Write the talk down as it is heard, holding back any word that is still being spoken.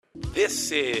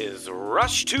This is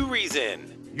Rush to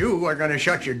Reason. You are going to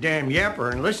shut your damn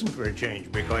yapper and listen for a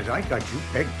change because I got you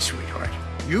pegged, sweetheart.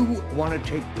 You want to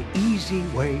take the easy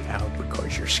way out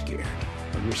because you're scared.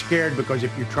 And you're scared because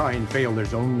if you try and fail,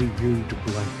 there's only you to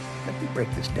blame. Let me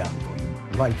break this down for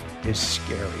you. Life is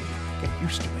scary. Get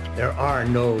used to it. There are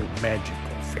no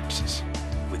magical fixes.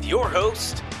 With your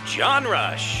host, John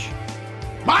Rush.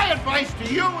 My advice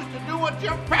to you is to do what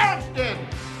your parents did.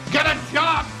 Get a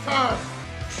job first.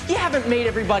 You haven't made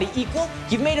everybody equal.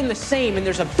 You've made them the same, and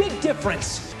there's a big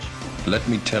difference. Let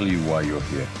me tell you why you're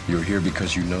here. You're here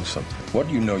because you know something. What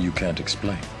you know you can't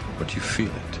explain, but you feel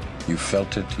it. You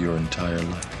felt it your entire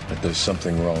life, that there's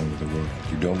something wrong with the world.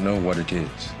 You don't know what it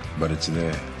is, but it's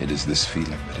there. It is this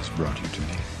feeling that has brought you to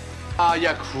me. Are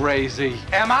you crazy?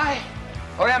 Am I?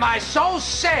 Or am I so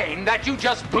sane that you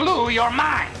just blew your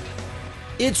mind?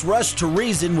 It's Rush to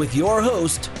Reason with your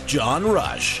host, John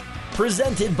Rush.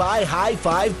 Presented by High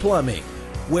Five Plumbing,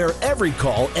 where every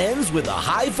call ends with a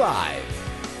high five.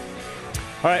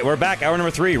 All right, we're back. Hour number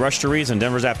 3, Rush to Reason,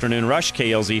 Denver's Afternoon Rush,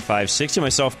 KLZ 560.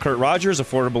 Myself, Kurt Rogers,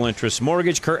 Affordable Interest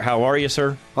Mortgage. Kurt, how are you,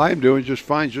 sir? I'm doing just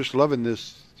fine. Just loving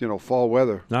this, fall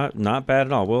weather. Not bad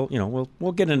at all.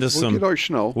 We'll get into some. We'll get our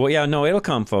snow. Well, yeah, no, it'll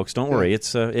come, folks. Don't worry.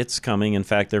 It's coming. In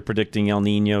fact, they're predicting El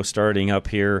Nino starting up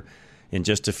here in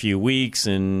just a few weeks,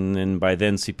 and by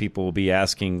then, people will be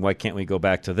asking, why can't we go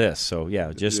back to this? So,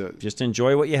 just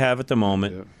enjoy what you have at the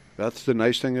moment. Yeah. That's the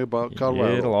nice thing about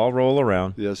Colorado. It'll all roll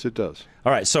around. Yes, it does.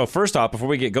 All right, so first off, before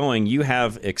we get going, you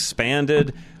have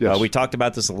expanded. Yes. We talked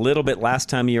about this a little bit last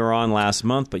time you were on last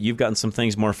month, but you've gotten some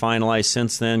things more finalized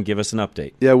since then. Give us an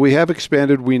update. Yeah, we have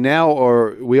expanded. We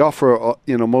offer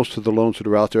most of the loans that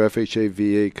are out there, FHA,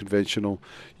 VA, conventional,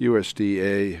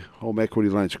 USDA, home equity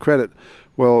lines of credit.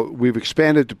 Well, we've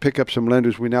expanded to pick up some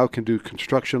lenders. We now can do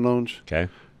construction loans,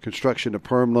 construction to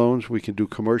perm loans. We can do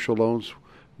commercial loans,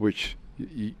 which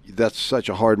that's such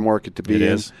a hard market to be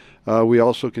in. We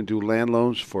also can do land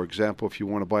loans. For example, if you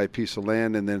want to buy a piece of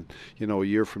land and then, a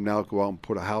year from now go out and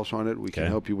put a house on it, we can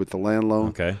help you with the land loan.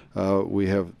 Okay.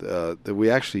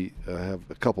 We actually have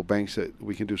a couple banks that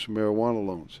we can do some marijuana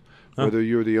loans, whether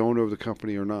you're the owner of the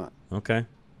company or not. Okay.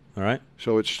 All right.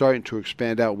 So it's starting to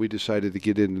expand out. We decided to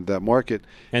get into that market.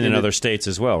 And in other states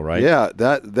as well, right? Yeah,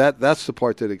 that's the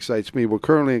part that excites me. We're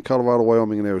currently in Colorado,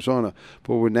 Wyoming, and Arizona,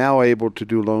 but we're now able to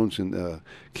do loans in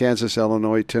Kansas,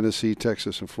 Illinois, Tennessee,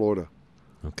 Texas, and Florida.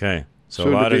 Okay. So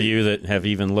a lot of you that have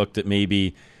even looked at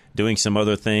maybe doing some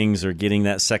other things or getting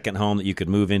that second home that you could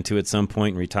move into at some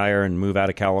point and retire and move out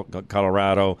of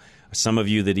Colorado, some of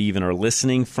you that even are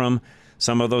listening from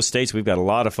some of those states. We've got a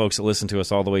lot of folks that listen to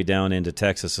us all the way down into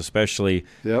Texas, especially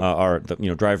our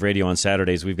Drive Radio on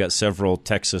Saturdays. We've got several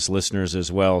Texas listeners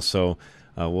as well, so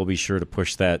we'll be sure to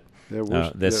push that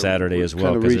this Saturday as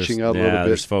well. Kind of reaching out a little bit.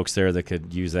 There's folks there that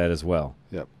could use that as well.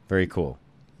 Yep. Very cool.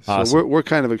 So awesome. we're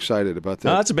kind of excited about that.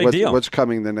 No, that's a big deal. What's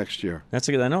coming the next year? That's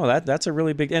a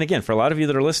really big. And again, for a lot of you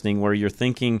that are listening, where you're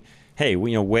thinking, hey,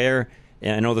 where.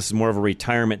 And I know this is more of a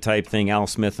retirement type thing, Al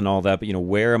Smith and all that, but,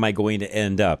 where am I going to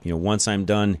end up? Once I'm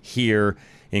done here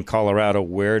in Colorado,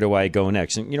 where do I go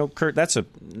next? And, Kurt, that's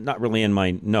not really in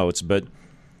my notes, but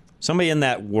somebody in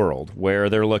that world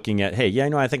where they're looking at, hey,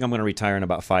 I think I'm going to retire in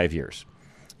about 5 years.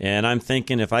 And I'm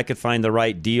thinking if I could find the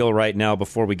right deal right now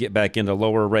before we get back into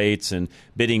lower rates and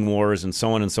bidding wars and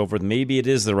so on and so forth, maybe it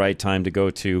is the right time to go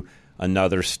to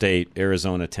another state,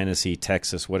 Arizona, Tennessee,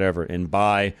 Texas, whatever, and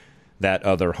buy that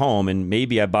other home, and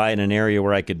maybe I buy in an area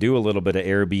where I could do a little bit of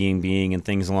Airbnb and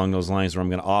things along those lines where I'm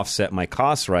going to offset my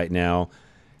costs right now.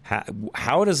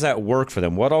 How does that work for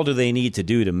them? What all do they need to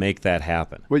do to make that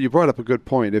happen? Well, you brought up a good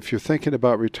point. If you're thinking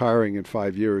about retiring in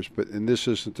 5 years, and this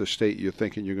isn't the state you're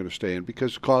thinking you're going to stay in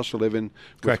because cost of living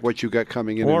with what you got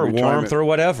coming in or retirement, warmth or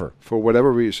whatever, for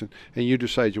whatever reason, and you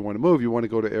decide you want to move, you want to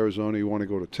go to Arizona, you want to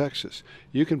go to Texas,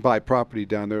 you can buy property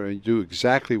down there and do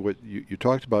exactly what you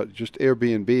talked about, just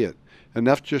Airbnb it.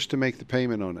 Enough just to make the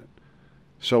payment on it.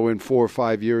 So in 4 or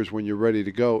 5 years when you're ready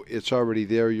to go, it's already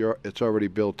there. It's already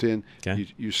built in. Okay.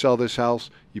 You sell this house,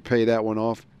 you pay that one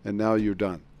off, and now you're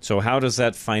done. So how does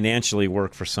that financially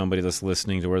work for somebody that's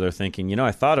listening to where they're thinking,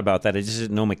 I thought about that. I just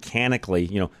didn't know mechanically,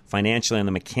 financially on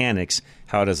the mechanics,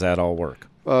 how does that all work?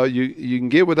 You can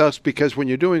get with us because when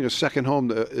you're doing a second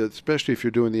home, especially if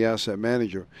you're doing the asset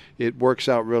manager, it works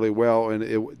out really well, and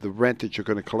the rent that you're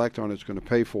going to collect on it's going to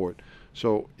pay for it.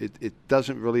 So it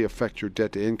doesn't really affect your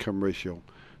debt-to-income ratio.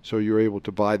 So you're able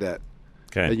to buy that.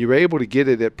 Okay. And you're able to get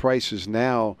it at prices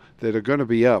now that are going to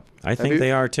be up. I think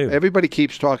they are, too. Everybody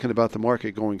keeps talking about the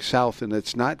market going south, and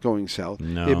it's not going south.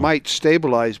 No. It might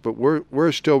stabilize, but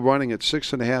we're still running at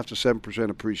 6.5% to 7%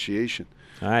 appreciation.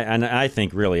 I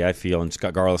think really, I feel, and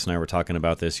Scott Garlis and I were talking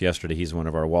about this yesterday. He's one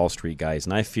of our Wall Street guys,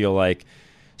 and I feel like,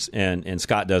 and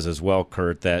Scott does as well,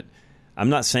 Kurt, that I'm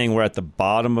not saying we're at the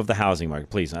bottom of the housing market.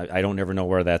 Please, I don't ever know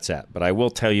where that's at. But I will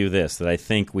tell you this, that I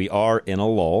think we are in a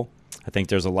lull. I think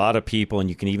there's a lot of people, and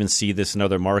you can even see this in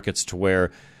other markets, to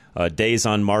where days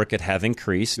on market have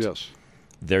increased. Yes.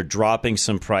 They're dropping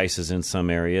some prices in some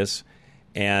areas.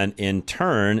 And in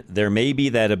turn, there may be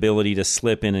that ability to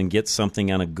slip in and get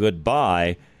something on a good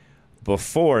buy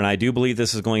before, and I do believe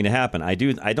this is going to happen. I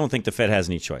don't think the Fed has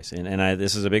any choice.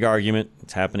 This is a big argument.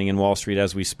 It's happening in Wall Street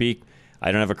as we speak.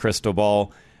 I don't have a crystal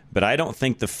ball, but I don't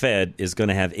think the Fed is going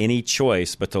to have any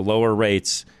choice but to lower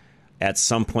rates at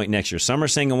some point next year. Some are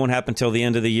saying it won't happen until the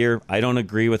end of the year. I don't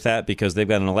agree with that because they've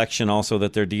got an election also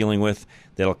that they're dealing with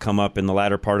that'll come up in the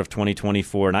latter part of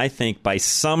 2024. And I think by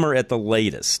summer at the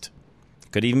latest,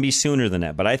 could even be sooner than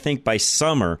that, but I think by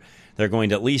summer they're going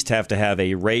to at least have to have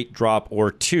a rate drop or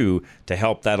two to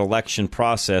help that election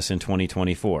process in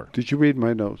 2024. Did you read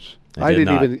my notes? I did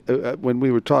not. Even, when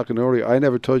we were talking earlier, I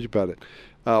never told you about it.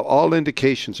 All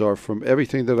indications are, from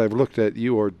everything that I've looked at,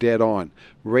 you are dead on.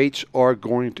 Rates are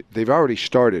they've already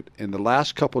started. In the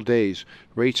last couple of days,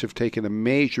 rates have taken a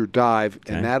major dive,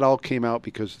 and that all came out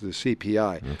because of the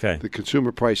CPI. Okay. The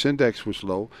consumer price index was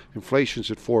low.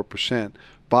 Inflation's at 4%.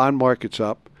 Bond market's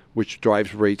up, which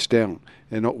drives rates down.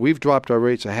 And we've dropped our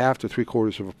rates 0.5 to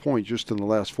 0.75 of a point just in the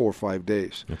last 4 or 5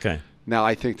 days. Okay. Now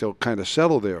I think they'll kind of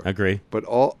settle there. Agree. But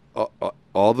all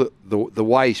the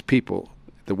wise people,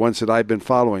 the ones that I've been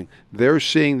following, they're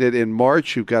seeing that in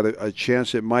March you've got a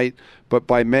chance it might, but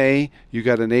by May you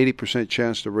got an 80%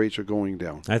 chance the rates are going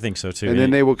down. I think so too. And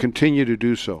then they will continue to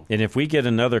do so. And if we get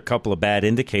another couple of bad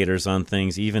indicators on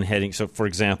things, even heading, so for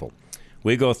example,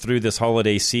 we go through this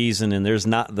holiday season and there's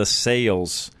not the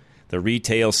sales, the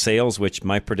retail sales, which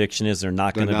my prediction is they're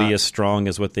not going to be as strong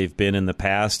as what they've been in the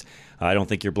past. I don't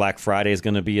think your Black Friday is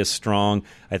going to be as strong.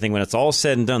 I think when it's all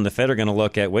said and done, the Fed are going to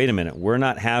look at, wait a minute, we're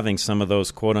not having some of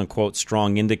those quote-unquote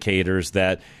strong indicators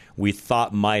that we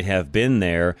thought might have been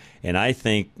there. And I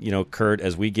think, Kurt,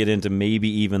 as we get into maybe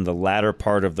even the latter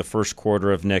part of the first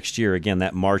quarter of next year, again,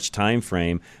 that March time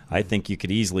frame, I think you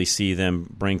could easily see them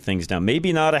bring things down.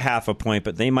 Maybe not 0.5 point,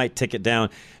 but they might tick it down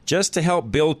just to help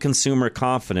build consumer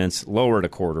confidence, lower it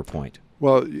 0.25 point.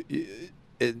 Well,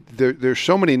 there's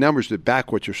so many numbers that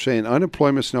back what you're saying.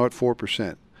 Unemployment's now at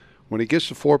 4%. When it gets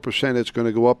to 4%, it's going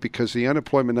to go up because the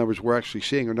unemployment numbers we're actually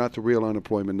seeing are not the real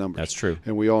unemployment numbers. That's true.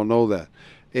 And we all know that.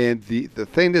 And the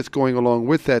thing that's going along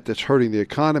with that that's hurting the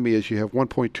economy is you have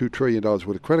 $1.2 trillion worth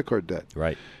of credit card debt.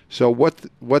 Right. So what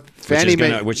Fannie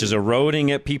Mae... Which is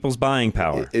eroding at people's buying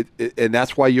power. And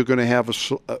that's why you're going to have a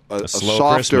slow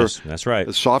softer... Christmas. That's right.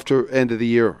 A softer end of the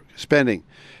year spending.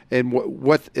 And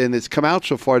and it's come out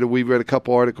so far that we read a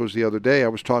couple articles the other day. I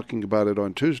was talking about it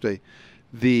on Tuesday.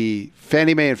 The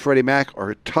Fannie Mae and Freddie Mac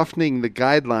are toughening the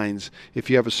guidelines if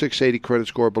you have a 680 credit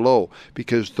score below,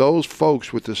 because those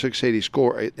folks with the 680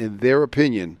 score, in their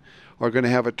opinion, are going to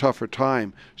have a tougher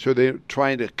time. So they're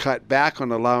trying to cut back on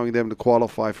allowing them to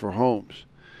qualify for homes.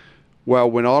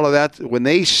 Well, when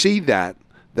they see that,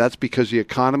 that's because the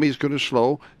economy is going to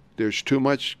slow. There's too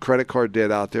much credit card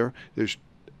debt out there. There's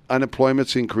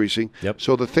unemployment's increasing. Yep.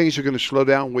 So the things are going to slow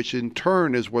down, which in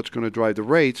turn is what's going to drive the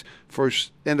rates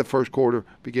end of first quarter,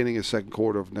 beginning of second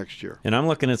quarter of next year. And I'm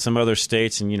looking at some other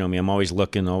states, and me, I'm always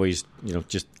looking,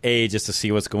 just to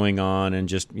see what's going on, and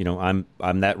just, I'm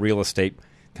that real estate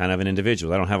kind of an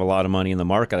individual. I don't have a lot of money in the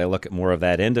market. I look at more of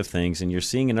that end of things, and you're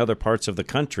seeing in other parts of the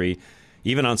country,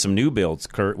 even on some new builds,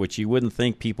 Kurt, which you wouldn't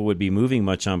think people would be moving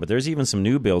much on, but there's even some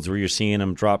new builds where you're seeing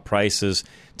them drop prices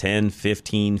 10,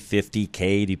 15,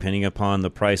 50K, depending upon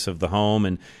the price of the home.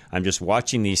 And I'm just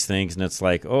watching these things, and it's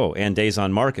like, and days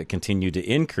on market continue to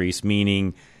increase,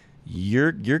 meaning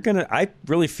you're going to, I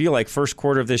really feel like first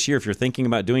quarter of this year, if you're thinking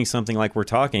about doing something like we're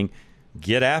talking,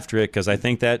 get after it, because I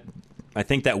think that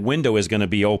window is going to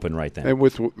be open right then. And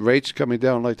with rates coming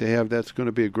down like they have, that's going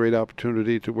to be a great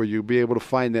opportunity to where you'll be able to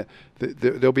find that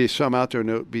there'll be some out there, and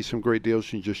there'll be some great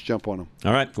deals, and you just jump on them.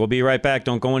 All right, we'll be right back.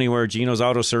 Don't go anywhere. Geno's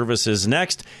Auto Service is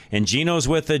next, and Geno's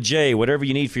with a J. Whatever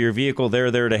you need for your vehicle, they're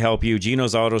there to help you.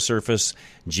 Geno's Auto Service,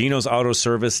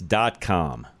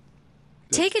 genosautoservice.com.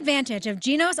 Take advantage of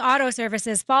Geno's Auto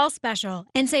Service's fall special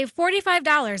and save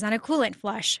 $45 on a coolant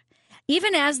flush.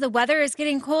 Even as the weather is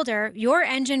getting colder, your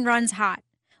engine runs hot.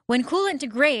 When coolant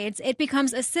degrades, it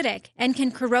becomes acidic and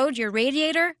can corrode your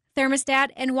radiator, thermostat,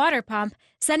 and water pump,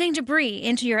 sending debris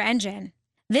into your engine.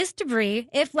 This debris,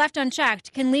 if left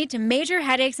unchecked, can lead to major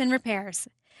headaches and repairs.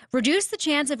 Reduce the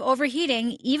chance of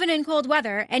overheating, even in cold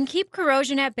weather, and keep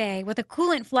corrosion at bay with a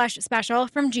coolant flush special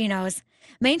from Geno's.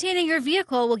 Maintaining your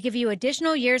vehicle will give you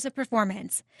additional years of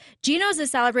performance. Geno's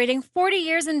is celebrating 40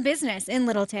 years in business in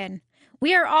Littleton.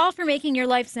 We are all for making your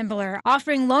life simpler,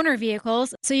 offering loaner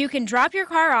vehicles so you can drop your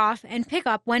car off and pick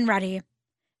up when ready.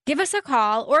 Give us a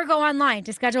call or go online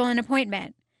to schedule an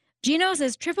appointment. Geno's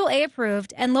is AAA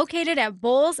approved and located at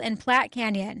Bowles and Platte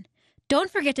Canyon. Don't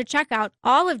forget to check out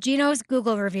all of Geno's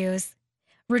Google reviews.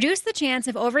 Reduce the chance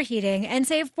of overheating and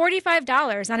save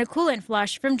 $45 on a coolant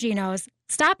flush from Geno's.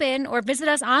 Stop in or visit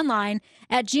us online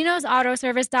at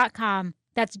genosautoservice.com.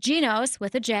 That's Geno's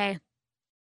with a J.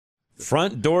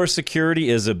 Front door security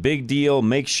is a big deal.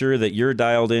 Make sure that you're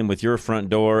dialed in with your front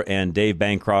door, and Dave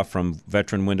Bancroft from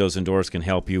Veteran Windows and Doors can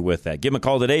help you with that. Give him a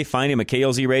call today. Find him at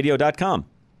klzradio.com.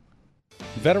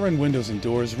 Veteran Windows and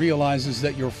Doors realizes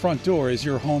that your front door is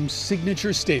your home's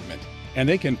signature statement, and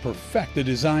they can perfect the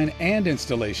design and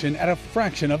installation at a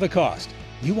fraction of the cost.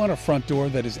 You want a front door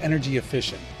that is energy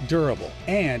efficient, durable,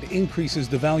 and increases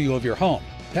the value of your home.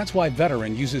 That's why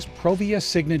Veteran uses Provia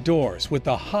Signet doors with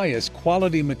the highest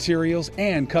quality materials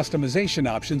and customization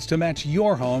options to match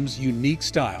your home's unique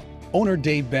style. Owner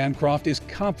Dave Bancroft is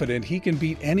confident he can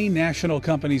beat any national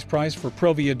company's price for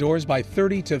Provia doors by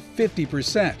 30 to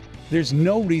 50%. There's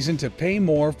no reason to pay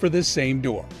more for the same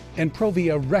door. And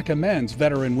Provia recommends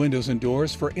Veteran Windows and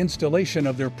Doors for installation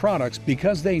of their products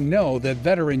because they know that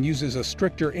Veteran uses a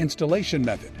stricter installation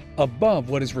method above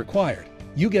what is required.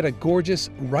 You get a gorgeous,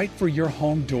 right for your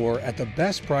home door at the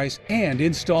best price and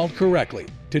installed correctly.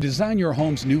 To design your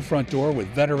home's new front door with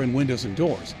Veteran Windows and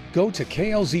Doors, go to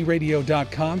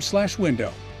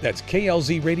klzradio.com/window. That's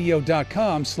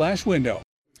klzradio.com/window.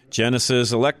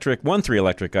 Genesis Electric, 1-3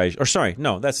 Electric,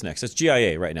 that's next. It's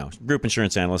GIA right now, Group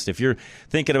Insurance Analyst. If you're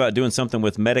thinking about doing something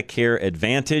with Medicare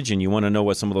Advantage and you want to know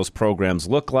what some of those programs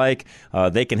look like,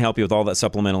 they can help you with all that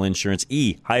supplemental insurance,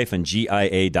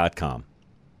 e-gia.com.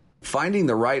 Finding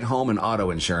the right home and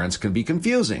auto insurance can be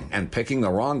confusing, and picking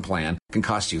the wrong plan can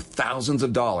cost you thousands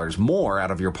of dollars more out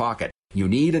of your pocket. You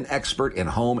need an expert in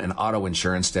home and auto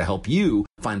insurance to help you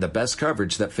find the best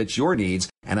coverage that fits your needs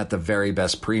and at the very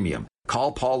best premium.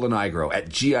 Call Paul Lenigro at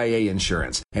GIA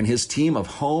Insurance, and his team of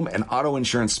home and auto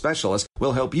insurance specialists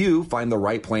will help you find the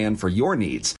right plan for your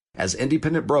needs. As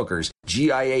independent brokers,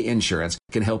 GIA Insurance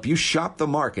can help you shop the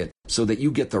market so that you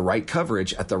get the right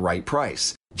coverage at the right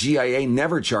price. GIA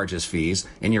never charges fees,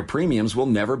 and your premiums will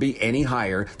never be any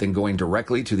higher than going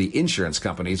directly to the insurance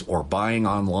companies or buying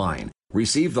online.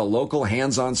 Receive the local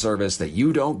hands-on service that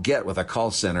you don't get with a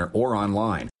call center or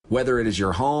online. Whether it is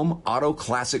your home, auto,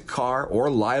 classic car, or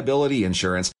liability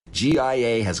insurance,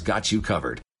 GIA has got you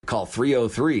covered. Call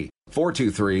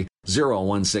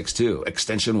 303-423-0162,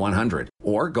 extension 100,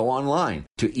 or go online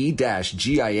to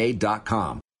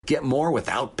e-gia.com. Get more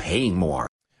without paying more.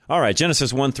 All right,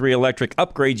 Genesis 1-3 Electric,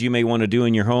 upgrades you may want to do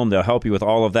in your home. They'll help you with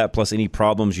all of that, plus any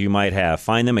problems you might have.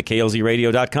 Find them at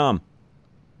klzradio.com.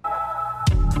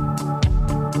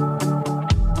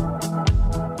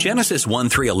 Genesis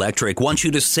 1-3 Electric wants you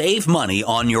to save money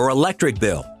on your electric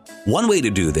bill. One way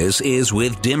to do this is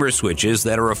with dimmer switches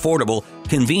that are affordable,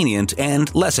 convenient,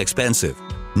 and less expensive.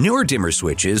 Newer dimmer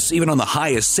switches, even on the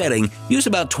highest setting, use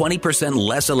about 20%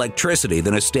 less electricity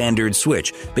than a standard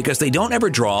switch because they don't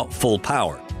ever draw full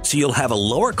power, so you'll have a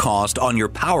lower cost on your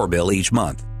power bill each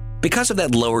month. Because of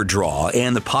that lower draw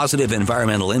and the positive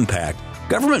environmental impact,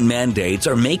 government mandates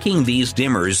are making these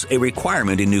dimmers a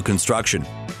requirement in new construction.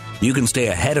 You can stay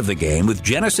ahead of the game with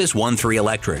Genesis 1-3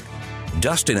 Electric.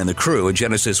 Dustin and the crew at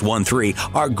Genesis 1-3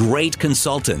 are great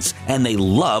consultants, and they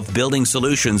love building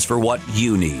solutions for what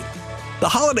you need. The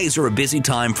holidays are a busy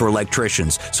time for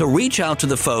electricians, so reach out to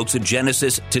the folks at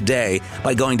Genesis today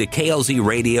by going to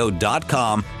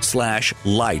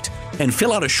klzradio.com/light and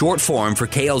fill out a short form for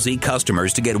KLZ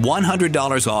customers to get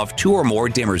 $100 off 2 or more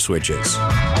dimmer switches.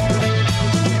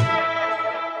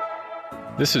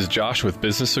 This is Josh with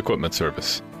Business Equipment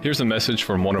Service. Here's a message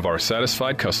from one of our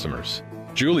satisfied customers.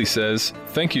 Julie says,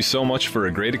 "Thank you so much for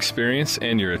a great experience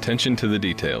and your attention to the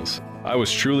details. I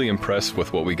was truly impressed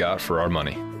with what we got for our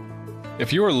money."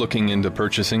 If you are looking into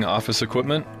purchasing office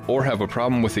equipment or have a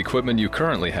problem with equipment you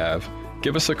currently have,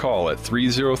 give us a call at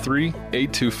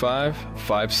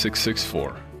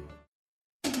 303-825-5664.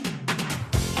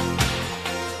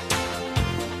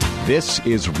 This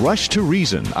is Rush to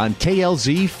Reason on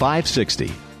KLZ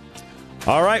 560.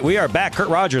 All right, we are back. Kurt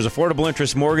Rogers, Affordable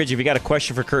Interest Mortgage. If you got a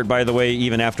question for Kurt, by the way,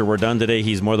 even after we're done today,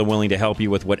 he's more than willing to help you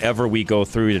with whatever we go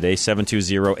through today.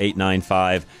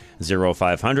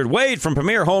 720-895-0500. Wade from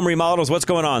Premier Home Remodels. What's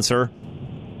going on, sir?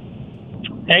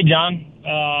 Hey, John.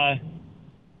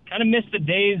 Kind of missed the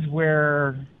days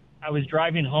where I was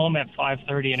driving home at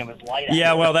 5:30 and it was light out.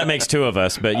 Yeah, well, that makes two of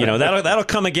us, but that'll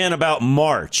come again about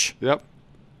March. Yep.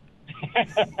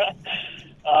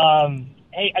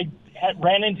 Hey, I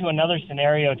ran into another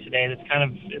scenario today that kind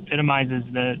of epitomizes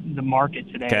the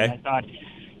market today. Okay. And I thought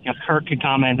Kurt could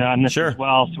comment on this Sure. as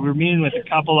well. So we were meeting with a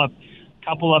couple up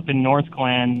in North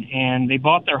Glen, and they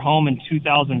bought their home in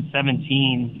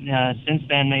 2017. Since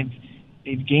then,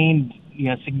 they've gained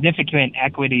significant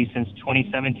equity since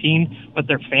 2017, but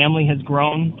their family has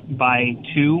grown by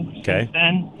 2 since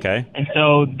then. Okay. And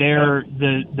so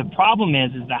the problem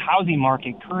is the housing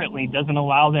market currently doesn't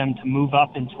allow them to move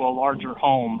up into a larger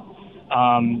home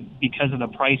because of the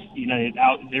price.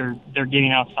 They're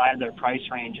getting outside of their price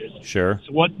ranges. Sure.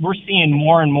 So what we're seeing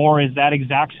more and more is that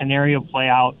exact scenario play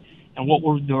out. And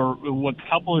what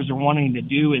couplers are wanting to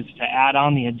do is to add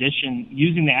on the addition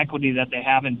using the equity that they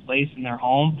have in place in their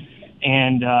home,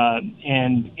 and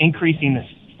increasing the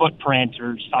footprint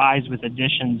or size with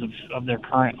additions of their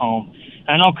current home.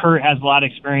 And I know Kurt has a lot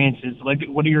of experiences. Like,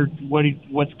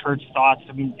 what's Kurt's thoughts?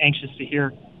 I'm anxious to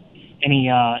hear any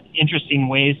interesting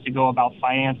ways to go about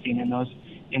financing in those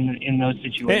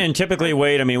situations. And typically,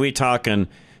 Wade, I mean, we talking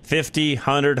 50,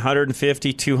 100,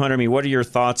 150, 200. I mean, what are your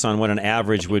thoughts on what an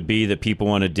average would be that people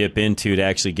want to dip into to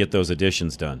actually get those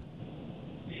additions done?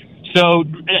 So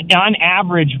on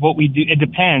average, what we do, it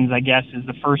depends, I guess, is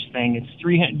the first thing. It's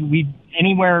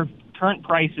current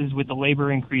prices with the labor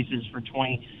increases for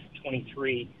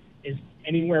 2023 is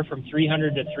anywhere from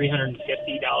 $300 to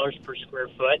 $350 per square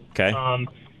foot. Okay.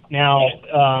 Now,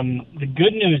 the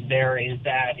good news there is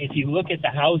that if you look at the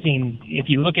housing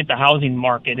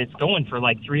market, it's going for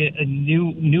like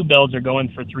new builds are going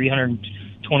for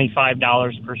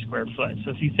 $325 per square foot.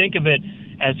 So if you think of it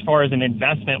as far as an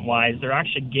investment wise, they're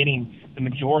actually getting the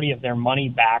majority of their money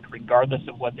back regardless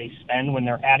of what they spend when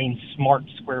they're adding smart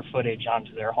square footage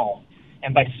onto their home.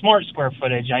 And by smart square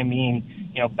footage, I mean,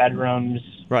 bedrooms,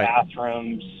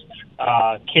 bathrooms,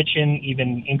 kitchen,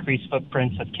 even increased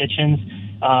footprints of kitchens,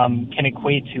 can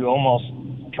equate to almost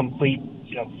complete,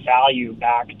 value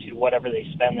back to whatever they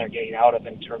spend they're getting out of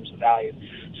in terms of value.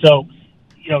 So,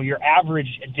 your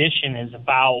average addition is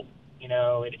about,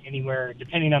 anywhere,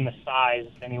 depending on the size,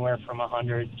 anywhere from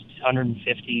 100,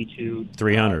 150 to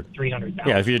 300. 300,000.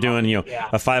 Yeah, if you're doing,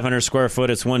 a 500 square foot,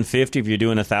 it's 150. If you're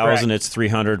doing 1,000, it's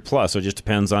 300 plus. So it just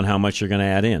depends on how much you're going to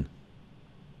add in.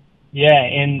 Yeah,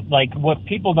 and like what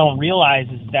people don't realize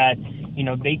is that,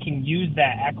 they can use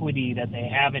that equity that they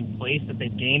have in place that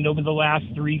they've gained over the last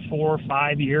 3, 4,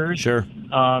 5 years. Sure.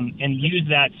 And use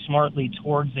that smartly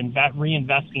towards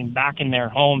reinvesting back in their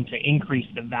home to increase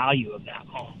the value of that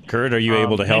home. Kurt, are you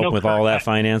able to help with all that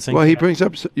financing? Well, you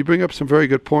bring up some very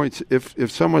good points.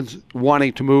 If someone's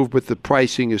wanting to move but the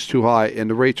pricing is too high and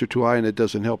the rates are too high and it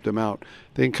doesn't help them out,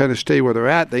 they can kind of stay where they're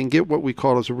at. They can get what we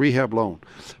call as a rehab loan.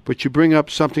 But you bring up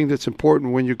something that's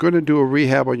important. When you're going to do a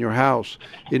rehab on your house,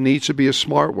 it needs to be a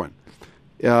smart one.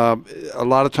 A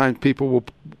lot of times people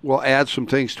will add some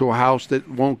things to a house that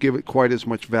won't give it quite as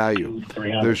much value.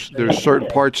 There's certain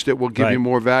parts that will give you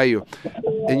more value.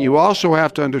 And you also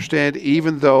have to understand,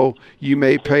 even though you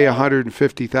may pay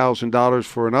 $150,000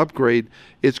 for an upgrade,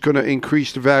 it's going to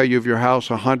increase the value of your house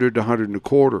 $100 to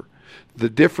 $125. The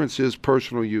difference is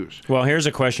personal use. Well, here's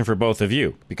a question for both of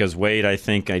you, because Wade, I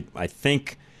think I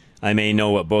may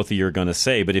know what both of you are going to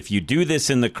say, but if you do this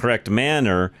in the correct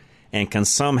manner and can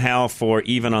somehow, for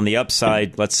even on the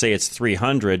upside, let's say it's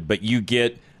 300, but you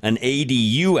get an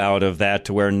ADU out of that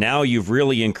to where now you've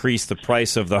really increased the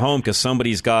price of the home because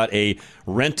somebody's got a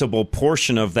rentable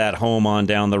portion of that home on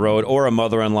down the road, or a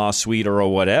mother-in-law suite or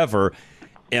whatever.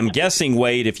 I'm guessing,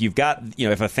 Wade, if you've got,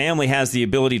 if a family has the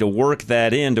ability to work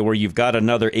that into where you've got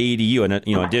another ADU, an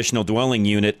additional dwelling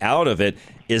unit out of it,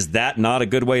 is that not a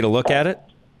good way to look at it?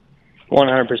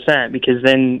 100%, because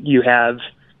then you have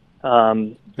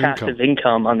passive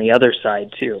income on the other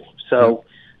side too. So,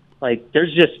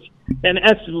 there's just, and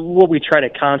that's what we try to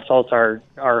consult our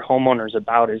homeowners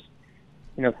about is,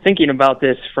 thinking about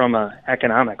this from an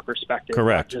economic perspective.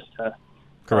 Correct. Not just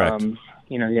correct. And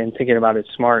thinking about it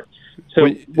smart. So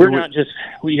we're not just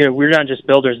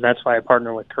builders, and that's why I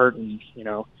partner with Kurt and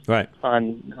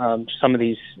on some of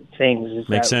these things.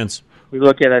 Makes sense. We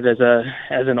look at it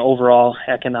as an overall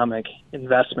economic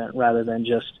investment rather than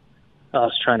just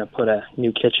us trying to put a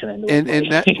new kitchen into it.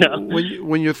 And that,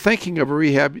 when you're thinking of a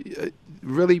rehab,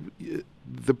 really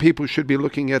the people should be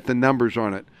looking at the numbers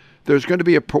on it. There's going to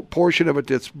be a portion of it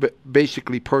that's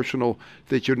basically personal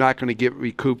that you're not going to get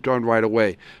recouped on right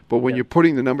away. But when you're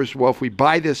putting the numbers, well, if we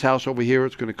buy this house over here,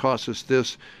 it's going to cost us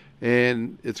this.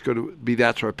 and it's going to be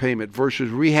that's our payment, versus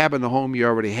rehabbing the home you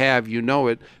already have, you know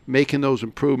it, making those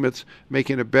improvements,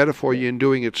 making it better for you and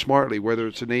doing it smartly, whether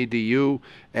it's an ADU,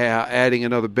 adding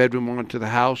another bedroom onto the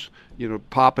house,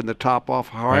 popping the top off,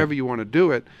 however you want to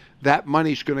do it. That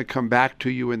money's going to come back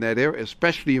to you in that area,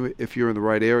 especially if you're in the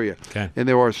right area. Okay. And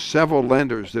there are several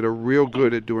lenders that are real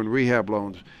good at doing rehab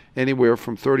loans, anywhere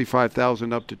from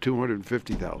 $35,000 up to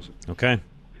 $250,000. Okay.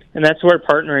 And that's where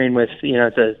partnering with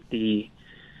the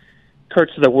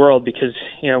Kurt's of the world, because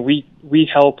we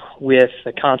help with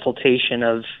the consultation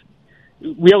of.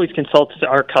 We always consult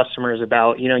our customers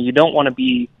about you don't want to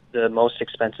be the most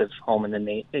expensive home in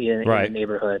the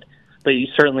neighborhood, but you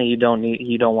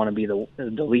don't want to be the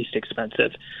least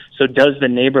expensive. So does the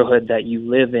neighborhood that you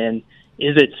live in,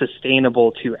 is it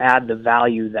sustainable to add the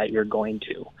value that you're going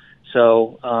to?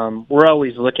 So we're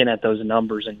always looking at those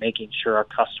numbers and making sure our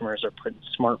customers are putting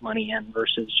smart money in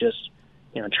versus just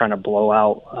trying to blow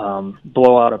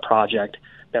out a project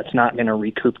that's not going to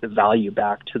recoup the value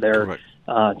back to their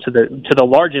to the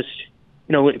largest.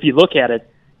 If you look at it,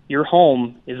 your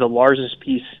home is the largest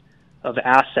piece of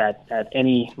asset that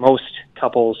most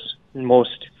couples,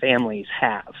 most families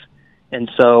have. And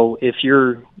so if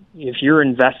you're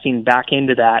investing back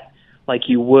into that like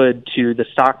you would to the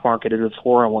stock market or the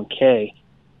 401k,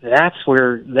 that's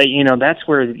where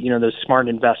those smart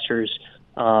investors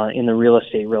in the real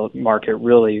estate market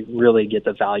really get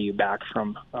the value back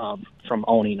from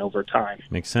owning over time.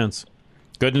 Makes sense.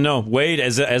 Good to know. Wade,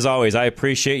 as always, I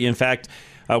appreciate you. In fact,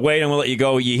 Wade, I'm going to let you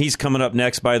go. He's coming up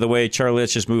next, by the way. Charlie,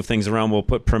 let's just move things around. We'll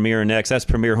put Premier next. That's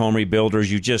Premier Home Rebuilders.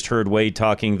 You just heard Wade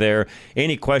talking there.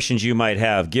 Any questions you might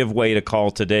have, give Wade a call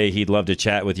today. He'd love to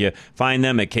chat with you. Find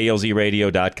them at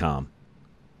klzradio.com.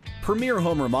 Premier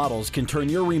Home Remodels can turn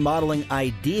your remodeling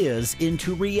ideas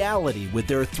into reality with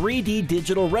their 3D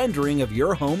digital rendering of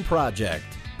your home project.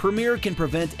 Premier can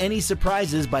prevent any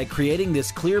surprises by creating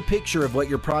this clear picture of what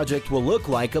your project will look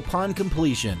like upon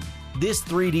completion. This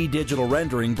 3D digital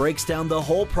rendering breaks down the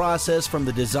whole process from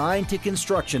the design to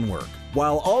construction work,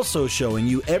 while also showing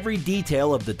you every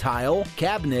detail of the tile,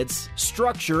 cabinets,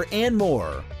 structure, and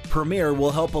more. Premier will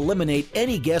help eliminate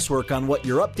any guesswork on what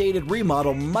your updated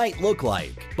remodel might look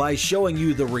like by showing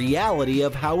you the reality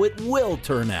of how it will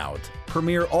turn out.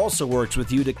 Premier also works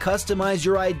with you to customize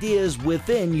your ideas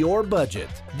within your budget.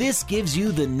 This gives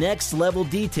you the next level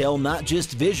detail, not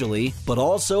just visually, but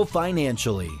also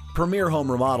financially. Premier Home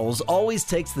Remodels always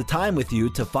takes the time with you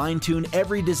to fine-tune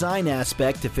every design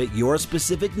aspect to fit your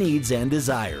specific needs and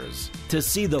desires. To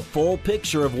see the full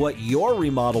picture of what your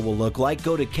remodel will look like,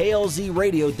 go to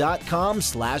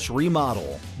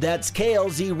klzradio.com/remodel. That's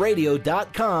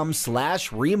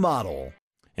klzradio.com/remodel.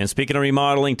 And speaking of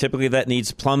remodeling, typically that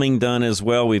needs plumbing done as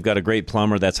well. We've got a great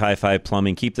plumber. That's High Five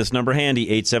Plumbing. Keep this number handy,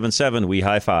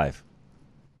 877-WE-HIGH-FIVE.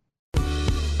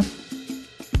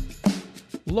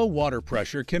 Low water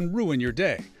pressure can ruin your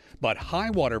day, but high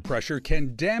water pressure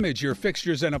can damage your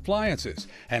fixtures and appliances,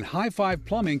 and High Five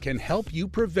Plumbing can help you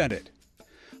prevent it.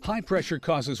 High pressure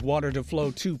causes water to flow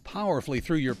too powerfully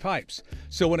through your pipes,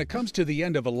 so when it comes to the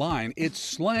end of a line, it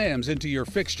slams into your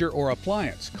fixture or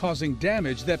appliance, causing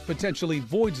damage that potentially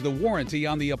voids the warranty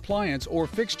on the appliance or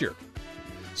fixture.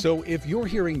 So if you're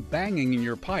hearing banging in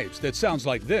your pipes that sounds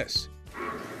like this,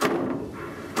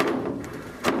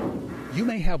 you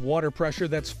may have water pressure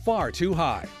that's far too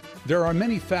high. There are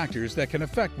many factors that can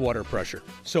affect water pressure,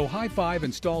 so High Five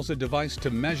installs a device to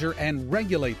measure and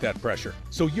regulate that pressure,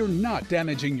 so you're not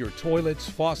damaging your toilets,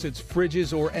 faucets,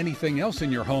 fridges, or anything else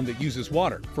in your home that uses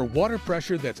water. For water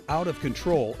pressure that's out of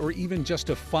control, or even just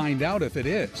to find out if it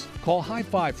is, call High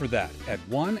Five for that at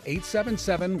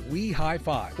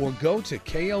 1-877-WE-HIGH-FIVE or go to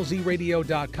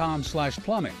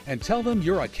klzradio.com/plumbing and tell them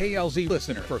you're a KLZ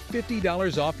listener for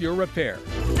 $50 off your repair.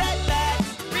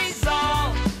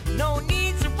 No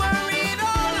need to worry at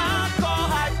all. I'll call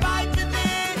High Five to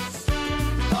this.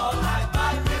 Call High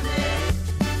Five to this.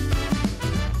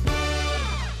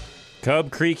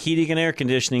 Cub Creek Heating and Air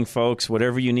Conditioning, folks.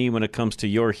 Whatever you need when it comes to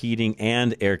your heating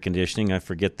and air conditioning. I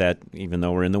forget that even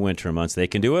though we're in the winter months. They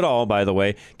can do it all, by the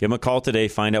way. Give them a call today.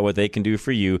 Find out what they can do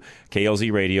for you.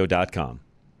 klzradio.com.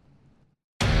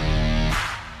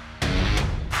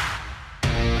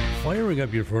 Firing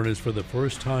up your furnace for the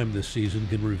first time this season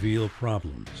can reveal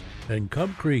problems, and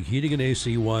Cub Creek Heating and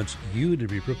AC wants you to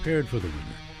be prepared for the winter.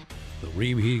 The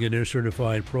Rheem Heating and Air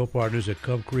Certified Pro Partners at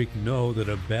Cub Creek know that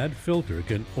a bad filter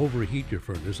can overheat your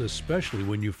furnace, especially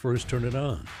when you first turn it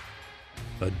on.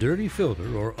 A dirty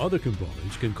filter or other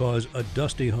components can cause a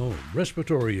dusty home,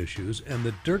 respiratory issues, and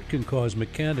the dirt can cause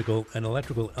mechanical and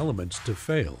electrical elements to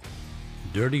fail.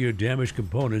 Dirty or damaged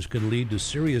components can lead to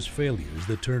serious failures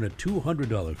that turn a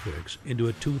 $200 fix into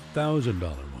a $2,000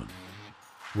 one.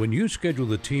 When you schedule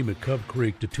the team at Cub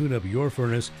Creek to tune up your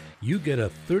furnace, you get a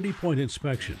 30-point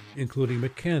inspection, including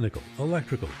mechanical,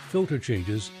 electrical, filter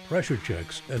changes, pressure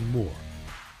checks, and more.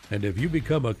 And if you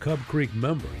become a Cub Creek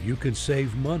member, you can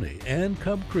save money, and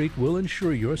Cub Creek will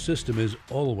ensure your system is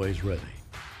always ready.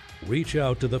 Reach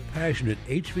out to the passionate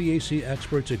HVAC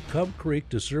experts at Cub Creek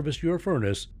to service your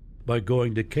furnace by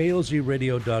going to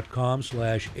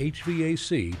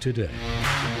klzradio.com/HVAC today.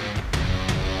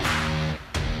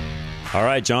 All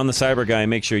right, John the Cyber Guy,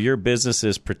 make sure your business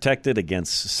is protected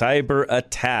against cyber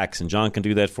attacks, and John can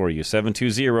do that for you.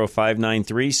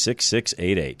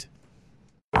 720-593-6688.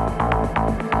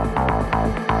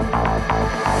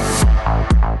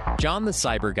 John the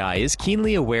Cyber Guy is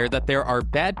keenly aware that there are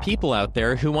bad people out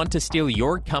there who want to steal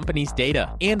your company's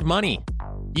data and money.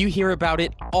 You hear about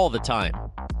it all the time.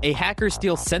 A hacker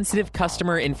steals sensitive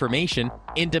customer information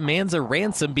and demands a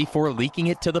ransom before leaking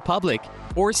it to the public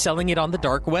or selling it on the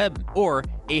dark web. Or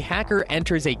a hacker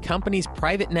enters a company's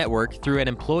private network through an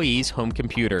employee's home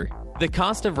computer. The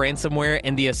cost of ransomware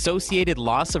and the associated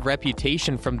loss of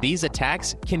reputation from these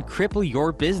attacks can cripple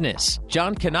your business.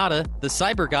 John Kanata, the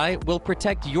Cyber Guy, will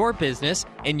protect your business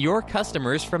and your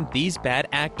customers from these bad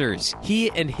actors.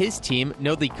 He and his team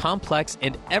know the complex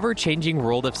and ever-changing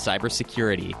world of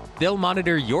cybersecurity. They'll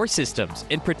monitor your systems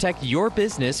and protect your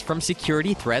business from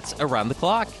security threats around the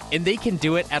clock. And they can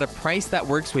do it at a price that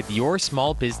works with your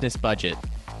small business budget.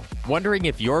 Wondering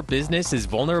if your business is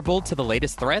vulnerable to the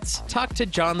latest threats? Talk to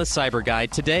John the Cyber Guy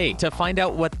today to find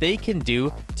out what they can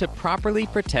do to properly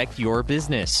protect your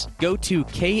business. Go to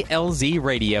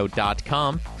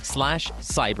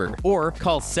klzradio.com/cyber or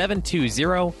call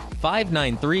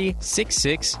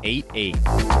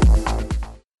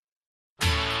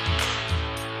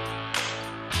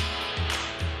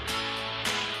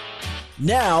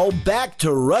Now back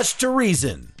to Rush to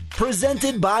Reason,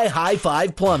 presented by High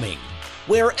Five Plumbing,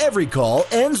 where every call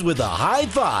ends with a high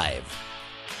five.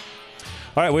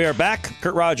 All right, we are back.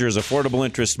 Kurt Rogers, Affordable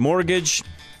Interest Mortgage.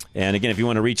 And again, if you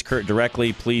want to reach Kurt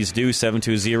directly, please do,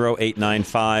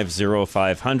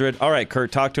 720-895-0500. All right,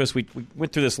 Kurt, talk to us. We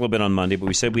went through this a little bit on Monday, but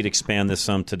we said we'd expand this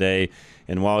some today.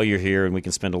 And while you're here, and we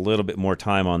can spend a little bit more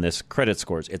time on this, credit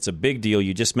scores. It's a big deal.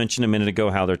 You just mentioned a minute ago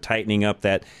how they're tightening up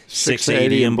that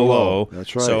 680 and below.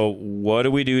 That's right. So what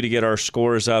do we do to get our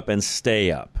scores up and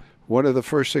stay up? One of the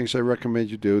first things I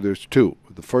recommend you do, there's two.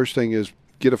 The first thing is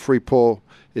get a free pull.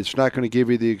 It's not going to give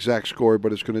you the exact score,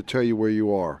 but it's going to tell you where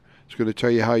you are. It's going to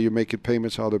tell you how you're making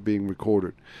payments, how they're being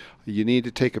recorded. You need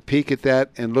to take a peek at that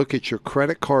and look at your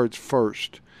credit cards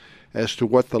first as to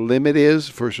what the limit is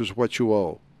versus what you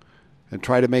owe. And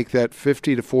try to make that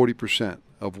 50 to 40%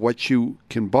 of what you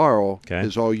can borrow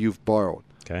is all you've borrowed.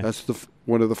 Okay. That's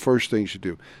one of the first things you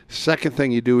do. Second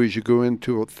thing you do is you go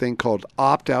into a thing called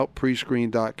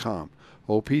optoutprescreen.com,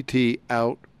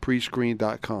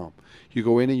 optoutprescreen.com. You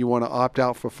go in and you want to opt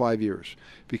out for 5 years,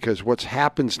 because what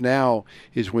happens now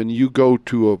is when you go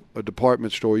to a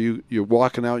department store, you're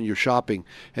walking out and you're shopping,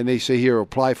 and they say, here,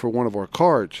 apply for one of our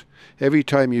cards. Every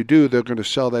time you do, they're going to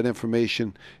sell that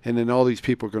information, and then all these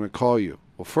people are going to call you.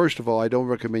 Well, first of all, I don't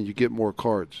recommend you get more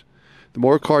cards. The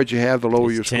more cards you have, the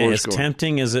lower your scores go. As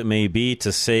tempting as it may be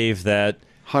to save that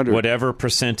 100. Whatever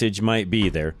percentage might be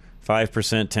there,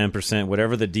 5%, 10%,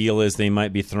 whatever the deal is they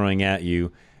might be throwing at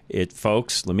you,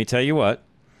 folks, let me tell you what,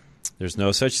 there's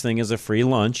no such thing as a free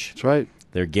lunch. That's right.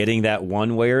 They're getting that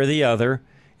one way or the other.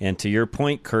 And to your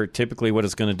point, Kurt, typically what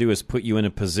it's going to do is put you in a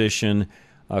position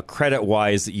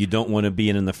credit-wise that you don't want to be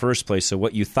in the first place. So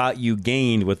what you thought you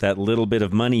gained with that little bit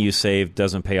of money you saved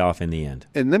doesn't pay off in the end.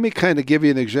 And let me kind of give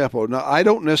you an example. Now, I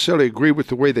don't necessarily agree with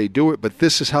the way they do it, but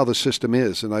this is how the system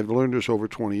is, and I've learned this over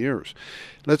 20 years.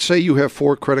 Let's say you have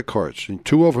 4 credit cards, and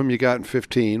 2 of them you got in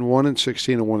 15, 1 in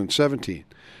 16, and 1 in 17.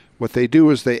 What they do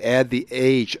is they add the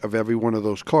age of every one of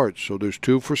those cards. So there's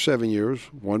 2 for 7 years,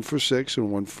 1 for 6,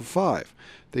 and 1 for 5.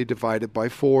 They divide it by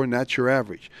 4, and that's your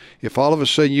average. If all of a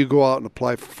sudden you go out and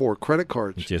apply for 4 credit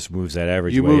cards, it just moves that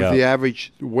average you way move up. the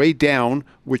average way down,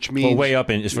 which means... Well, way up,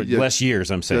 and it's for less years,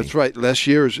 I'm saying. That's right, less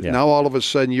years. Yeah. Now all of a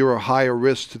sudden you're a higher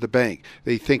risk to the bank.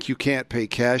 They think you can't pay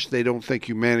cash. They don't think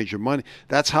you manage your money.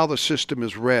 That's how the system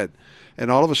is read.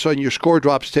 And all of a sudden your score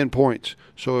drops 10 points.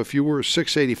 So if you were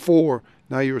 684,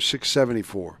 now you're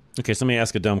 674. Okay, so let me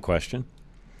ask a dumb question.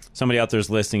 Somebody out there is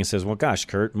listening and says, well, gosh,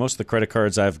 Kurt, most of the credit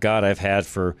cards I've had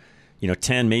for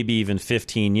 10, maybe even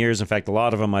 15 years. In fact, a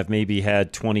lot of them I've maybe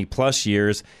had 20 plus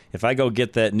years. If I go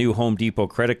get that new Home Depot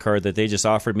credit card that they just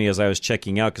offered me as I was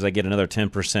checking out because I get another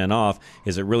 10% off,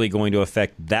 is it really going to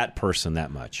affect that person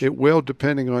that much? It will,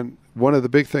 depending on one of the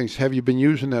big things, have you been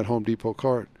using that Home Depot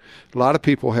card? A lot of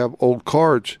people have old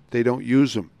cards. They don't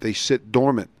use them. They sit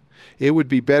dormant. It would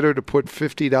be better to put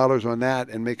 $50 on that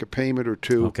and make a payment or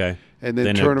two, Okay. and then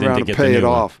Then turn then around to and get the pay it new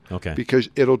one. off. Okay. Because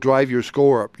it'll drive your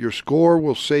score up. Your score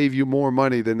will save you more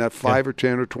money than that 5 or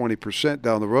 10 or 20%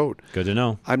 down the road. Good to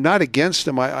know. I'm not against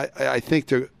them. I think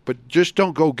they're, but just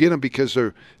don't go get them because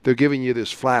they're giving you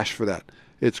this flash for that.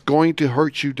 It's going to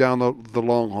hurt you down the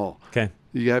long haul. Okay.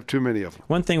 You have too many of them.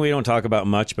 One thing we don't talk about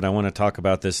much, but I want to talk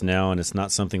about this now, and it's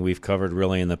not something we've covered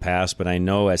really in the past, but I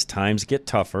know as times get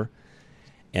tougher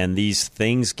and these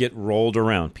things get rolled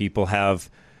around, people have,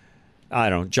 I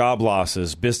don't know, job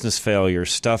losses, business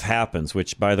failures, stuff happens,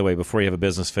 which, by the way, before you have a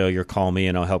business failure, call me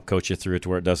and I'll help coach you through it to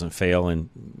where it doesn't fail, and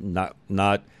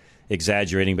not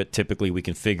exaggerating, but typically we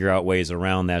can figure out ways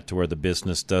around that to where the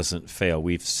business doesn't fail.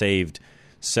 We've saved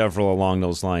several along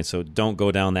those lines, so don't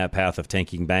go down that path of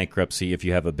taking bankruptcy if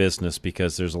you have a business,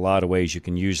 because there's a lot of ways you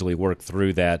can usually work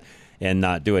through that and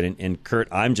not do it. And Kurt,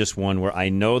 I'm just one where I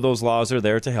know those laws are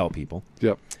there to help people.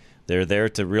 Yep. They're there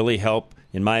to really help,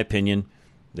 in my opinion.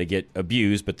 They get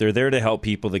abused, but they're there to help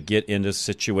people that get into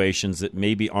situations that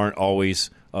maybe aren't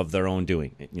always of their own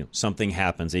doing. Something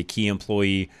happens, a key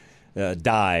employee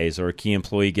dies, or a key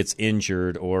employee gets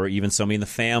injured, or even somebody in the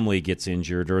family gets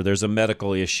injured, or there's a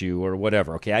medical issue or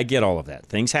whatever. Okay, I get all of that.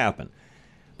 Things happen.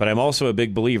 But I'm also a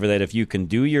big believer that if you can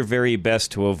do your very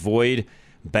best to avoid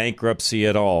bankruptcy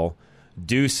at all,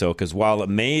 do so, because while it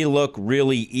may look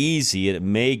really easy, it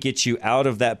may get you out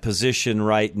of that position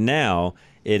right now,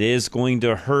 it is going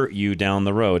to hurt you down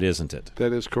the road, isn't it?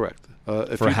 That is correct.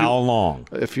 For how long?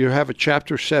 If you have a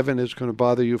Chapter 7, it's going to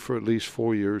bother you for at least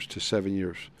 4 years to 7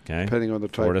 years, okay, depending on the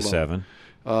type 4 to of loan.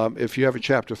 7. If you have a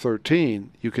Chapter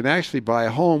 13, you can actually buy a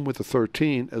home with a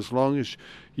 13 as long as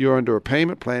you're under a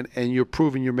payment plan and you're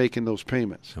proving you're making those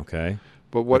payments. Okay.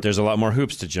 But there's a lot more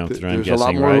hoops to jump through, I'm there's guessing, a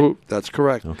lot more right? hoop. That's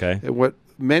correct. Okay. And what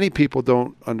many people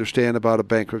don't understand about a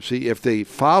bankruptcy, if they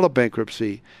file a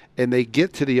bankruptcy and they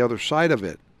get to the other side of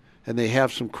it, and they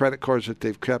have some credit cards that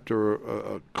they've kept or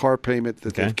a car payment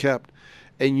that they've kept,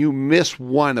 and you miss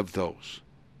one of those,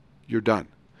 you're done.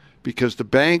 Because the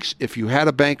banks, if you had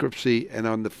a bankruptcy and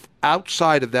on the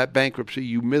outside of that bankruptcy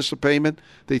you miss a payment,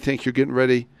 they think you're getting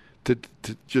ready to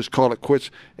just call it quits,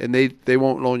 and they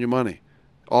won't loan you money.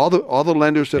 All the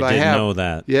lenders that I didn't have, know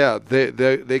that. Yeah,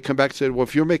 they come back and say, well,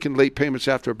 if you're making late payments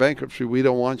after a bankruptcy, we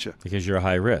don't want you Because you're a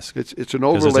high risk. It's an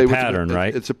overlay. It's a pattern,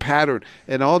 right? It's a pattern,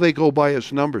 and all they go by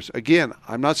is numbers. Again,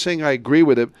 I'm not saying I agree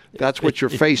with it. That's what you're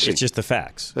facing. It's just the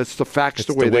facts. That's the facts. It's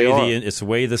the way they are. It's the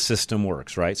way the system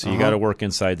works, right? So you got to work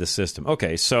inside the system.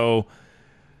 Okay, so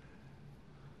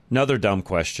another dumb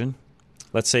question.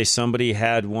 Let's say somebody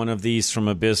had one of these from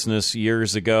a business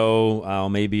years ago.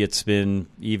 Maybe it's been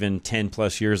even 10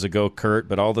 plus years ago, Kurt,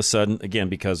 but all of a sudden, again,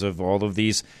 because of all of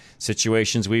these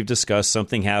situations we've discussed,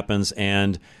 something happens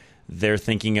and they're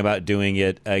thinking about doing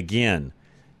it again.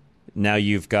 Now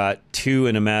you've got 2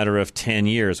 in a matter of 10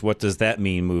 years. What does that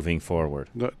mean moving forward?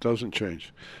 No, it doesn't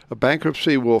change. A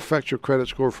bankruptcy will affect your credit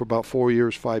score for about 4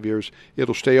 years, 5 years.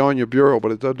 It'll stay on your bureau,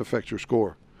 but it doesn't affect your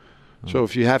score. So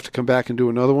if you have to come back and do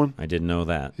another one, I didn't know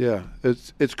that. Yeah,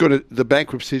 it's going to, the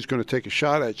bankruptcy is going to take a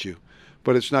shot at you,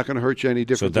 but it's not going to hurt you any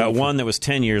different. So that one that was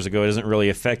 10 years ago isn't really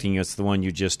affecting you. It's the one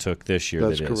you just took this year.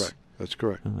 That's that is. correct. That's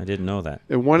correct. Oh, I didn't know that.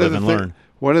 And one of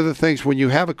the things when you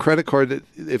have a credit card, that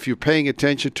if you're paying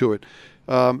attention to it,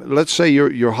 let's say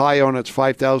you're high on it's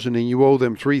 $5,000 and you owe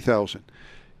them $3,000.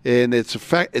 And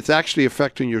it's actually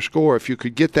affecting your score. If you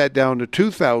could get that down to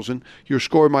 $2,000, your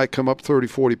score might come up 30,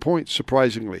 40 points,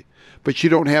 surprisingly. But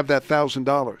you don't have that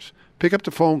 $1,000. Pick up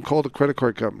the phone, call the credit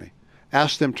card company.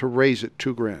 Ask them to raise it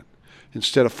 $2,000.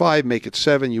 Instead of 5, make it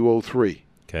 7, you owe 3.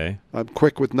 Okay. I'm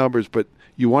quick with numbers, but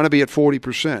you want to be at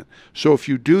 40%. So if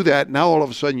you do that, now all of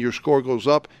a sudden your score goes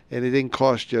up and it didn't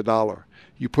cost you $1.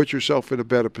 You put yourself in a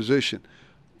better position.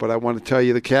 But I want to tell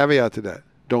you the caveat to that.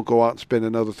 Don't go out and spend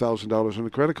another $1,000 on a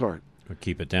credit card. Or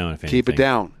keep it down, if anything. Keep it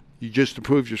down. You just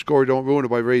improve your score. Don't ruin it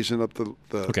by raising up the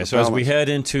Okay, the so as we balance. head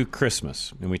into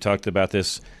Christmas, and we talked about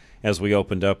this as we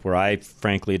opened up, where I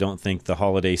frankly don't think the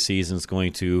holiday season is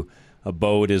going to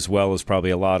abode as well as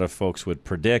probably a lot of folks would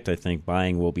predict. I think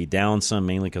buying will be down some,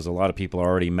 mainly because a lot of people are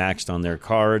already maxed on their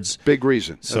cards. Big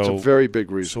reason. That's a very big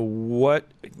reason. So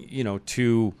what,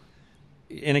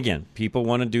 and again, people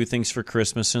want to do things for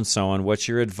Christmas and so on. What's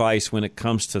your advice when it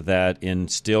comes to that in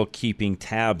still keeping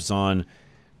tabs on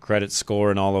credit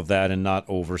score and all of that and not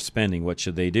overspending? What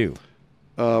should they do?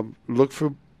 Look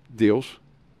for deals.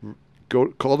 Go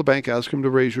call the bank, ask them to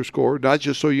raise your score, not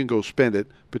just so you can go spend it,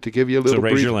 but to give you a little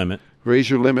raise your limit. Raise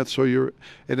your limit so you're.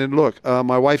 And then look,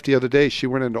 my wife the other day, she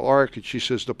went into ARC and she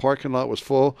says the parking lot was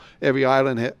full. Every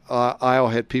aisle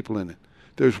had people in it.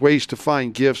 There's ways to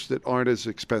find gifts that aren't as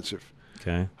expensive.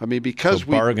 Okay. I mean, because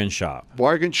we bargain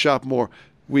shop more.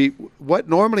 What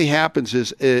normally happens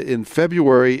is in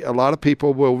February, a lot of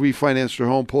people will refinance their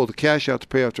home, pull the cash out to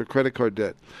pay off their credit card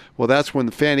debt. Well, that's when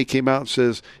the Fannie came out and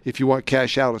says, if you want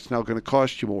cash out, it's now going to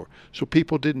cost you more. So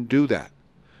people didn't do that.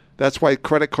 That's why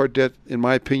credit card debt, in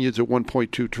my opinion, is at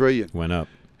 $1.2 trillion. Went up.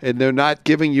 And they're not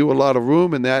giving you a lot of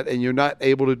room in that, and you're not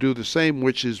able to do the same,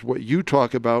 which is what you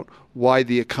talk about, why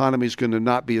the economy is going to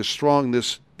not be as strong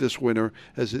this winter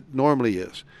as it normally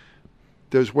is.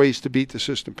 There's ways to beat the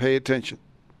system. Pay attention.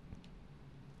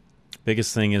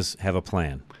 Biggest thing is have a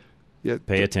plan. Yeah,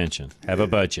 Pay attention. Have a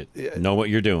budget. Know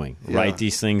what you're doing. Yeah. Write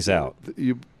these things out.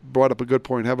 You brought up a good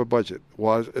point. Have a budget.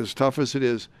 Well, as tough as it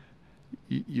is,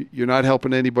 you're not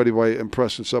helping anybody by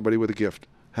impressing somebody with a gift.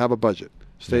 Have a budget.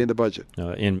 Stay in the budget.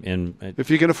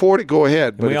 If you can afford it, go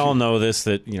ahead. But we all know this,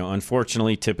 that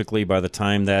unfortunately, typically by the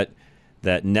time that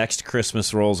next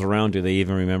Christmas rolls around, do they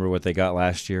even remember what they got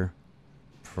last year?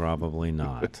 Probably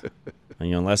not.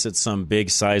 Unless it's some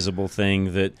big sizable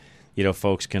thing that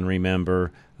folks can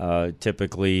remember.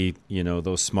 Typically,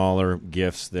 those smaller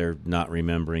gifts they're not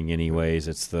remembering anyways.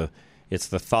 It's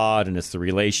the thought and it's the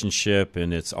relationship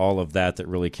and it's all of that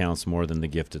really counts more than the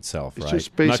gift itself, right?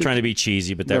 Just I'm not trying to be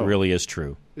cheesy, but that really is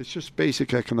true. It's just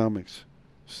basic economics.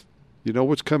 You know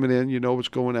what's coming in, you know what's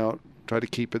going out. Try to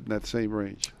keep it in that same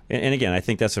range. And again, I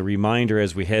think that's a reminder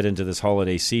as we head into this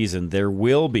holiday season. There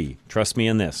will be, trust me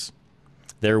in this,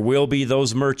 there will be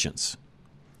those merchants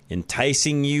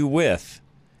enticing you with,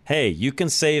 hey, you can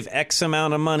save X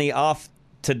amount of money off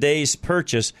today's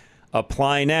purchase.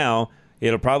 Apply now.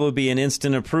 It'll probably be an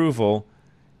instant approval.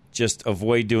 Just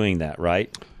avoid doing that,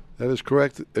 right? That is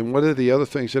correct. And one of the other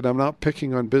things that I'm not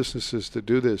picking on businesses to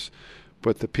do this,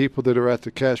 but the people that are at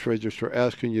the cash register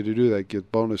asking you to do that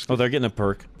get bonus. Oh, they're getting a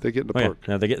perk. They're getting a perk.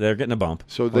 Yeah. They're getting a bump.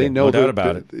 So they know no doubt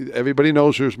about it. Everybody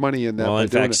knows there's money in that. Well, in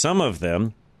fact, some of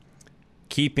them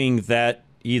keeping that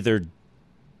either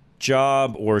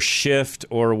job or shift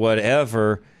or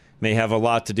whatever may have a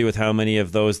lot to do with how many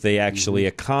of those they actually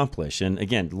accomplish. And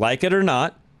again, like it or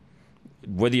not,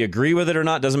 whether you agree with it or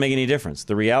not doesn't make any difference.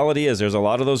 The reality is there's a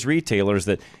lot of those retailers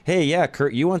that, hey, yeah,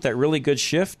 Kurt, you want that really good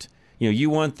shift?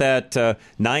 You want that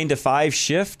 9 to 5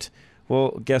 shift?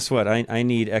 Well, guess what? I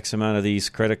need X amount of these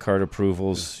credit card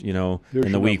approvals,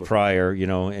 in the week prior,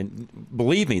 and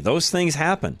believe me, those things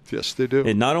happen. Yes, they do.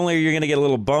 And not only are you going to get a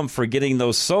little bump for getting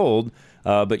those sold,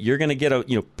 but you're going to get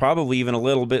probably even a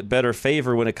little bit better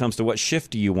favor when it comes to what shift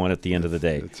do you want at the end of the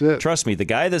day. That's it. Trust me, the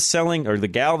guy that's selling or the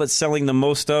gal that's selling the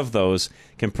most of those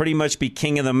can pretty much be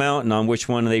king of the mountain on which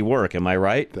one they work. Am I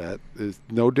right? That is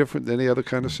no different than any other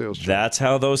kind of sales job. That's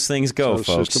how those things go,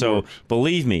 folks. So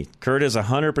believe me, Kurt is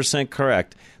 100%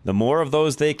 correct. The more of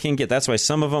those they can get, that's why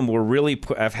some of them will really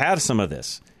I've had some of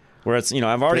this. Where it's,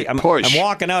 I'm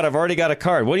walking out, I've already got a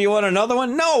card. What do you want, another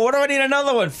one? No, what do I need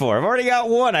another one for? I've already got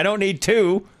one. I don't need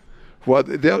 2. Well,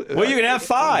 you can have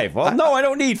 5. Well, no, I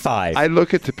don't need 5. I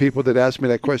look at the people that ask me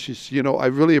that question. I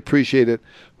really appreciate it,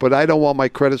 but I don't want my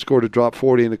credit score to drop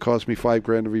 40 and it costs me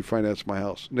 $5,000 to refinance my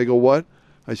house. And they go, what?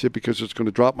 I said, because it's going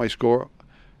to drop my score.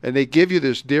 And they give you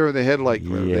this deer in the headlight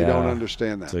glare. Yeah. They don't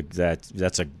understand that.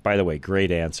 That's a, by the way,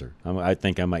 great answer. I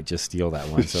think I might just steal that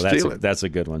one. So that's a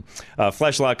good one.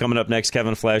 Fleshlock coming up next.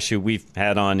 Kevin Flesh, who we've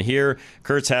had on here.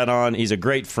 Kurt's had on. He's a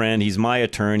great friend. He's my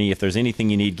attorney. If there's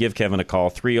anything you need, give Kevin a call,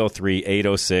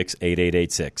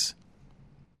 303-806-8886.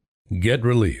 Get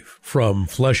relief from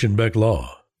Flesh and Beck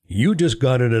Law. You just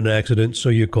got in an accident, so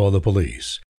you call the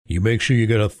police. You make sure you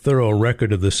get a thorough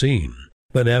record of the scene.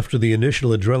 Then after the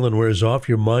initial adrenaline wears off,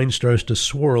 your mind starts to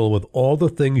swirl with all the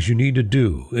things you need to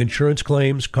do, insurance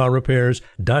claims, car repairs,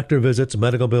 doctor visits,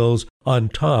 medical bills, on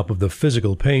top of the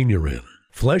physical pain you're in.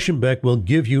 Flesh and Beck will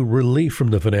give you relief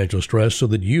from the financial stress so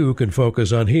that you can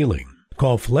focus on healing.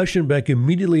 Call Flesh and Beck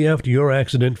immediately after your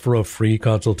accident for a free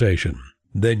consultation.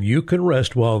 Then you can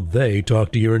rest while they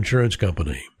talk to your insurance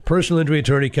company. Personal injury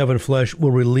attorney Kevin Flesh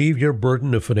will relieve your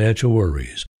burden of financial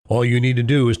worries. All you need to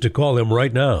do is to call him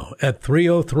right now at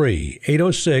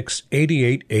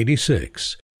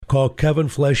 303-806-8886. Call Kevin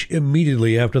Flesh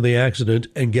immediately after the accident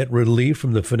and get relief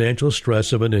from the financial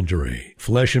stress of an injury.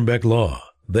 Flesh and Beck Law.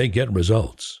 They get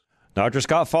results. Dr.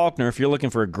 Scott Faulkner, if you're looking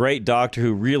for a great doctor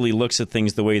who really looks at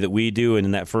things the way that we do, and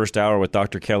in that first hour with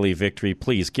Dr. Kelly Victory,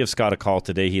 please give Scott a call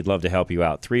today. He'd love to help you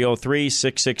out.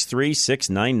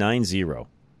 303-663-6990.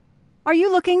 Are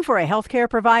you looking for a healthcare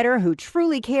provider who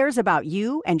truly cares about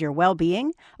you and your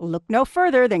well-being? Look no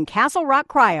further than Castle Rock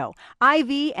Cryo,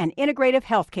 IV and integrative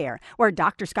healthcare, where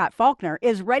Dr. Scott Faulkner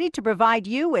is ready to provide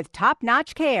you with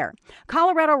top-notch care.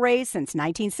 Colorado raised since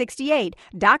 1968,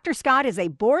 Dr. Scott is a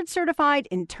board-certified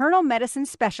internal medicine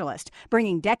specialist,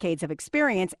 bringing decades of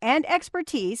experience and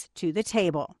expertise to the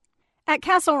table. At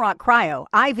Castle Rock Cryo,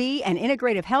 IV, and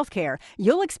Integrative Healthcare,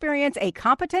 you'll experience a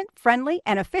competent, friendly,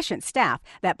 and efficient staff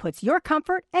that puts your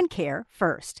comfort and care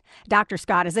first. Dr.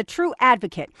 Scott is a true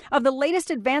advocate of the latest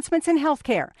advancements in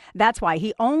healthcare. That's why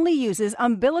he only uses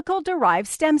umbilical-derived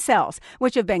stem cells,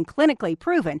 which have been clinically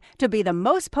proven to be the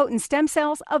most potent stem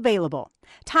cells available.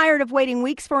 Tired of waiting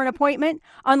weeks for an appointment?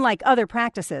 Unlike other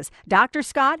practices, Dr.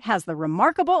 Scott has the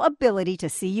remarkable ability to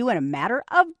see you in a matter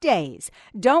of days.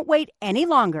 Don't wait any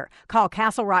longer. Call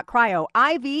Castle Rock Cryo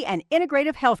IV and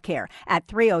Integrative Healthcare at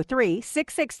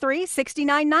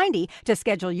 303-663-6990 to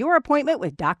schedule your appointment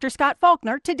with Dr. Scott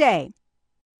Faulkner today.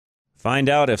 Find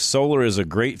out if solar is a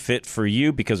great fit for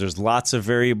you, because there's lots of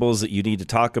variables that you need to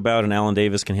talk about, and Alan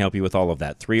Davis can help you with all of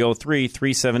that.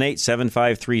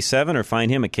 303-378-7537 or find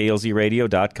him at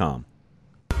klzradio.com.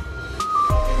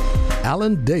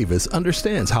 Alan Davis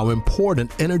understands how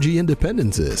important energy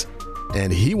independence is,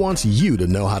 and he wants you to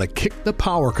know how to kick the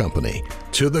power company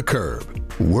to the curb.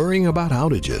 Worrying about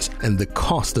outages and the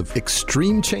cost of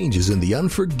extreme changes in the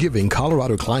unforgiving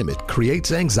Colorado climate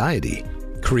creates anxiety.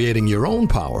 Creating your own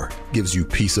power gives you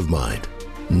peace of mind.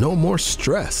 No more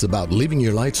stress about leaving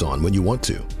your lights on when you want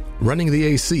to, running the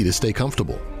AC to stay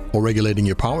comfortable, or regulating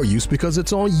your power use because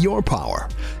it's all your power.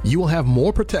 You will have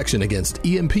more protection against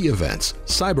EMP events,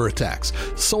 cyber attacks,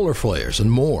 solar flares,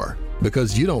 and more,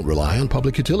 because you don't rely on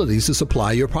public utilities to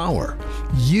supply your power.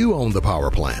 You own the power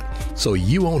plant, so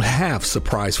you won't have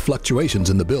surprise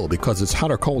fluctuations in the bill because it's hot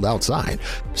or cold outside.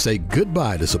 Say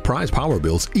goodbye to surprise power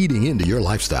bills eating into your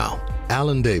lifestyle.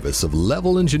 Alan Davis of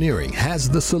Level Engineering has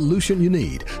the solution you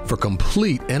need for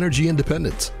complete energy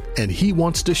independence, and he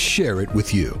wants to share it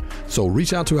with you. So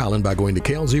reach out to Alan by going to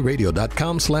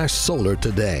klzradio.com/solar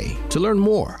today to learn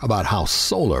more about how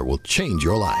solar will change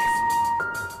your life.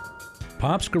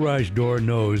 Pop's Garage Door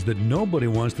knows that nobody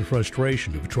wants the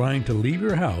frustration of trying to leave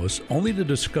your house only to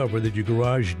discover that your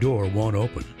garage door won't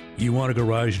open. You want a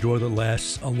garage door that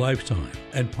lasts a lifetime,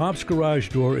 and Pop's Garage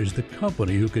Door is the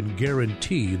company who can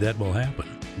guarantee that will happen.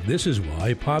 This is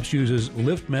why Pop's uses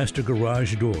LiftMaster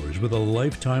Garage Doors with a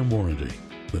lifetime warranty.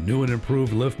 The new and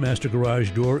improved LiftMaster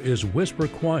Garage Door is whisper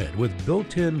quiet with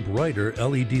built-in brighter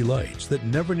LED lights that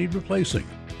never need replacing,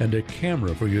 and a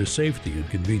camera for your safety and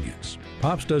convenience.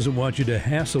 Pops doesn't want you to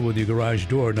hassle with your garage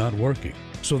door not working,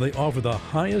 so they offer the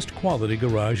highest quality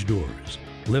garage doors.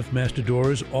 LiftMaster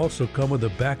doors also come with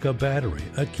a backup battery,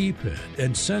 a keypad,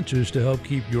 and sensors to help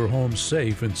keep your home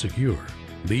safe and secure.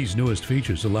 These newest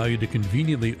features allow you to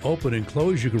conveniently open and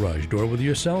close your garage door with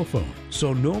your cell phone,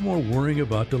 so no more worrying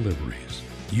about deliveries.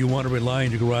 You want to rely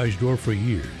on your garage door for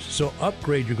years, so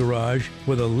upgrade your garage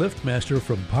with a LiftMaster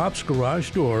from Pop's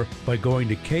Garage Door by going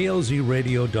to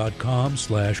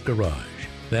klzradio.com/garage.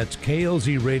 That's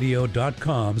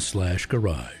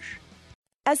klzradio.com/garage.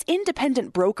 As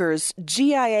independent brokers,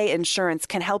 GIA Insurance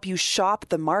can help you shop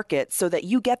the market so that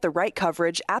you get the right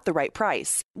coverage at the right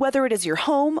price. Whether it is your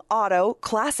home, auto,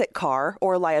 classic car,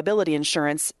 or liability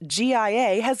insurance,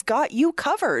 GIA has got you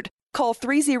covered. Call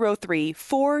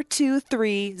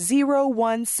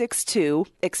 303-423-0162,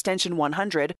 extension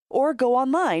 100, or go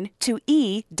online to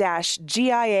e-gia.com.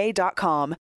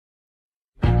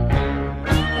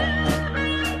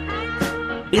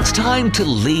 It's time to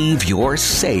leave your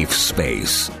safe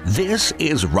space. This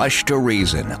is Rush to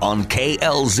Reason on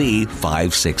KLZ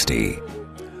 560. All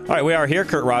right, we are here.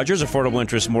 Kurt Rogers, Affordable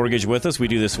Interest Mortgage, with us. We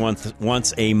do this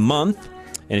once a month.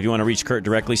 And if you want to reach Kurt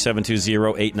directly,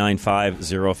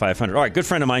 720-895-0500. All right, good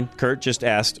friend of mine, Kurt, just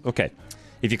asked, okay,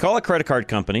 if you call a credit card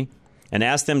company and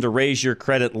ask them to raise your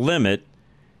credit limit,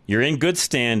 you're in good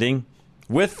standing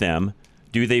with them.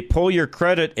 Do they pull your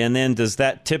credit, and then does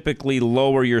that typically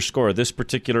lower your score? This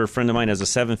particular friend of mine has a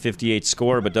 758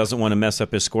 score but doesn't want to mess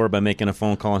up his score by making a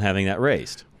phone call and having that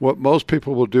raised. What most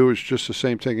people will do is just the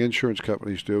same thing insurance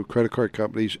companies do, credit card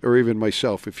companies, or even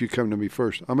myself. If you come to me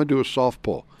first, I'm going to do a soft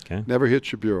pull. Okay. Never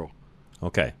hits your bureau.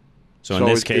 Okay. So in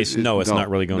this case, it's not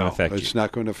really going to affect you. It's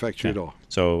not going to affect you at all.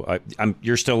 So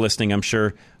you're still listening, I'm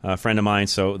sure, a friend of mine.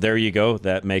 So there you go.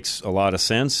 That makes a lot of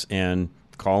sense. And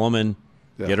call them and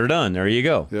get her done. There you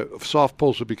go. Yeah, soft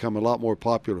pulls have become a lot more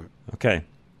popular. Okay.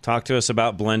 Talk to us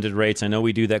about blended rates. I know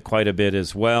we do that quite a bit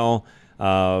as well.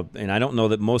 And I don't know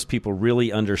that most people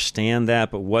really understand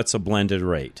that, but what's a blended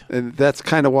rate? And that's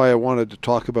kind of why I wanted to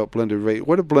talk about blended rate.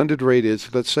 What a blended rate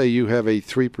is, let's say you have a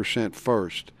 3%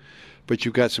 first, but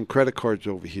you've got some credit cards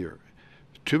over here.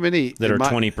 Too many that are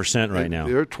 20% right now.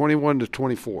 They're 21 to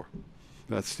 24.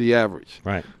 That's the average.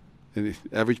 Right. And the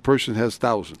average person has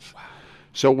thousands. Wow.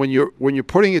 So when you're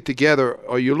putting it together,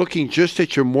 are you looking just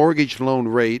at your mortgage loan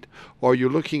rate, or are you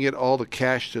looking at all the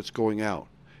cash that's going out?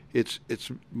 It's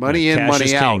money in,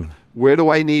 money out. Where do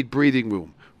I need breathing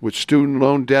room? With student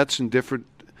loan debts and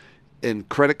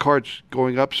credit cards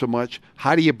going up so much,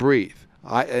 how do you breathe?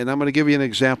 I'm going to give you an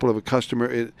example of a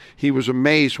customer. He was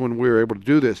amazed when we were able to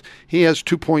do this. He has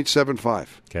 2.75.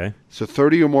 Okay. It's a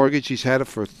 30-year mortgage. He's had it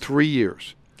for 3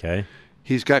 years. Okay.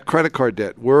 He's got credit card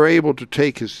debt. We're able to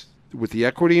take with the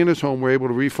equity in his home, we're able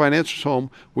to refinance his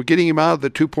home. We're getting him out of the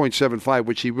 2.75,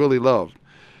 which he really loved.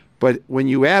 But when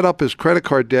you add up his credit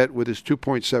card debt with his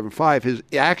 2.75, his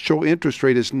actual interest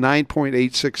rate is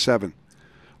 9.867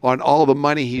 on all the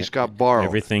money he's got borrowed.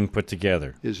 Everything put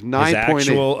together. His 9.8. His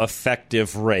actual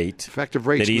effective rate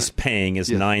that he's paying is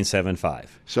 9.75.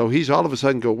 So he's all of a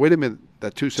sudden go, wait a minute,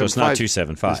 that 2.75. So it's not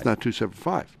 2.75. It's not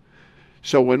 2.75.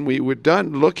 So when we were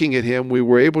done looking at him, we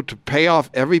were able to pay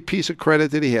off every piece of credit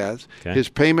that he has. Okay. His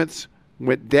payments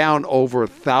went down over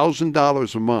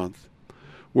 $1,000 a month.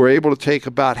 We're able to take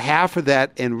about half of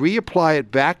that and reapply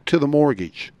it back to the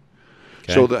mortgage.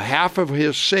 Okay. So the half of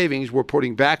his savings we're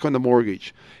putting back on the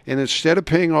mortgage. And instead of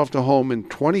paying off the home in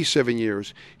 27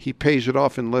 years, he pays it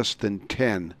off in less than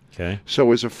 10. Okay.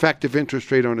 So his effective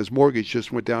interest rate on his mortgage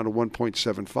just went down to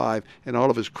 1.75, and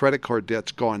all of his credit card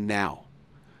debt's gone now.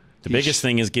 The biggest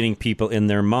thing is getting people in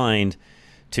their mind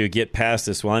to get past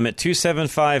this. Well, I'm at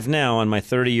 2.75 now on my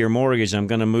 30-year mortgage. I'm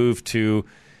going to move to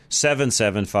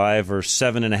 7.75 or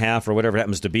 7.5 or whatever it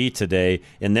happens to be today.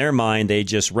 In their mind, they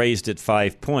just raised it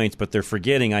 5 points, but they're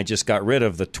forgetting I just got rid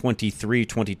of the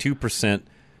 22%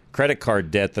 credit card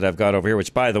debt that I've got over here,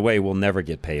 which, by the way, will never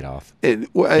get paid off. Am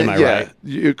I right?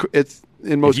 It's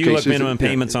in most if you cases, look minimum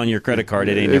payments on your credit card,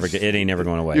 it ain't never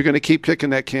going away. You're going to keep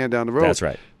kicking that can down the road. That's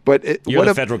right. But you're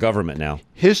the federal government now.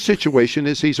 His situation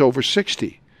is he's over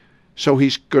 60. So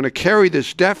he's going to carry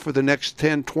this debt for the next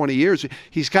 10, 20 years.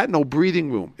 He's got no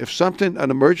breathing room. If an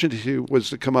emergency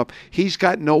was to come up, he's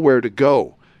got nowhere to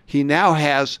go. He now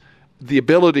has the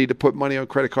ability to put money on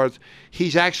credit cards.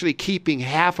 He's actually keeping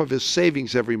half of his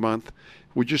savings every month.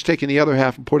 We're just taking the other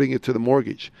half and putting it to the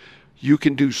mortgage. You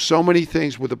can do so many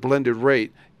things with a blended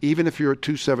rate, even if you're at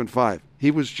 2.75.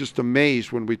 He was just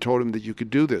amazed when we told him that you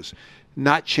could do this.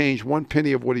 Not change one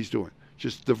penny of what he's doing.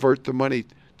 Just divert the money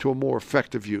to a more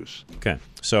effective use. Okay.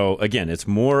 So, again, it's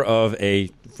more of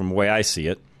from the way I see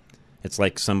it, it's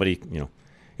like somebody,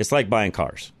 it's like buying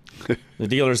cars. The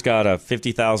dealer's got a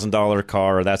 $50,000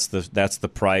 car, that's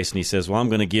the price, and he says, well, I'm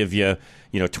going to give you,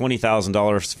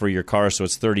 $20,000 for your car, so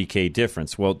it's $30K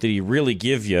difference. Well, did he really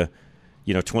give you,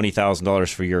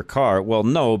 $20,000 for your car? Well,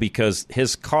 no, because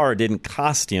his car didn't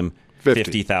cost him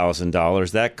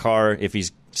 $50,000. That car, if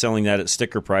he's selling that at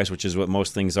sticker price, which is what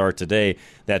most things are today,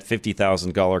 that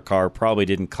 $50,000 car probably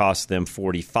didn't cost them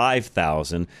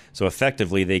 $45,000. So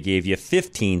effectively, they gave you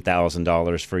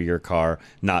 $15,000 for your car,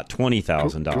 not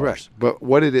 $20,000. Correct. But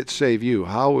what did it save you?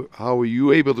 How are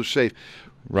you able to save?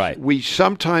 Right. We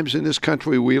sometimes in this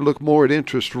country, we look more at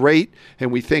interest rate,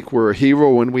 and we think we're a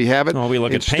hero when we have it. Well, we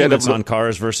look at payments on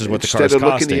cars versus what the car's costing. Instead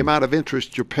of looking at the amount of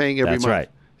interest you're paying every month. That's right.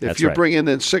 If you're bringing in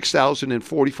 $6,000 and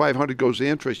 $4,500 goes to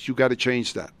interest, you got to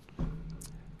change that.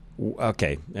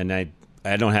 Okay, and I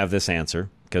don't have this answer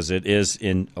because it is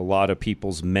in a lot of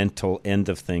people's mental end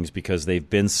of things because they've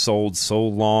been sold so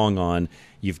long on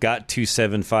you've got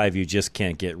 2.75, you just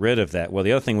can't get rid of that. Well,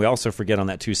 the other thing we also forget on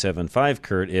that 2.75,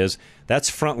 Kurt, is that's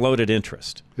front-loaded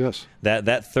interest. Yes. That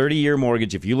 30-year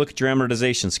mortgage, if you look at your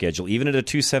amortization schedule, even at a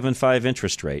 2.75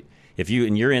 interest rate,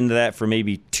 and you're into that for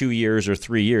maybe 2 years or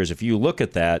 3 years, if you look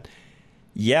at that,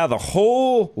 yeah, the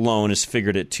whole loan is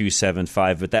figured at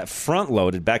 2.75, but that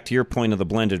front-loaded, back to your point of the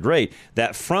blended rate,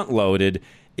 that front-loaded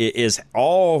is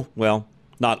all, well,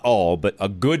 not all, but a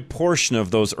good portion of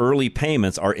those early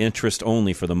payments are interest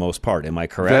only for the most part. Am I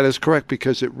correct? That is correct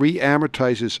because it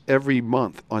re-amortizes every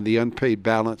month on the unpaid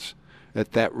balance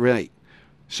at that rate.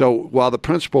 So while the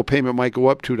principal payment might go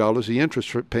up $2, the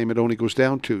interest payment only goes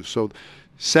down $2. So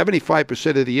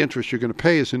 75% of the interest you're going to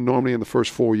pay is normally in the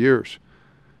first 4 years.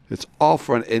 It's all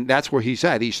front, and that's where he's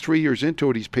at. He's 3 years into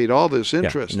it. He's paid all this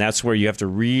interest. Yeah, and that's where you have to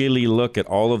really look at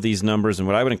all of these numbers. And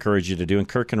what I would encourage you to do, and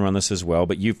Kirk can run this as well,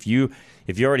 but if you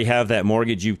if you already have that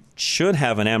mortgage, you should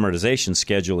have an amortization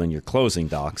schedule in your closing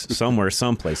docs somewhere,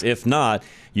 someplace. If not,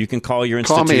 you can call your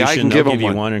institution. Call me. I can They'll give give you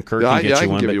one. one, and Kurt can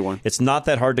get you one. But it's not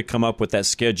that hard to come up with that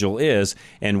schedule is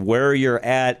and where you're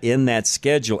at in that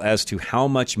schedule as to how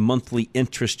much monthly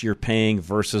interest you're paying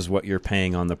versus what you're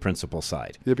paying on the principal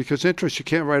side. Yeah, because interest you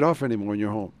can't write off anymore in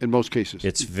your home in most cases.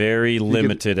 It's very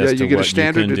limited as to what you can do. You get a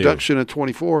standard deduction at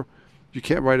 24. You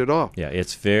can't write it off. Yeah,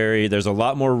 there's a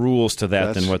lot more rules to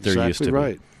that than what there used to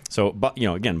right. be. So,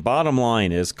 again, bottom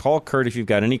line is call Kurt if you've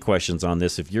got any questions on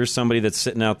this. If you're somebody that's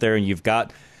sitting out there and you've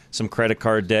got some credit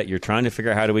card debt, you're trying to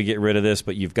figure out how do we get rid of this,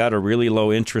 but you've got a really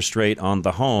low interest rate on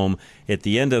the home, at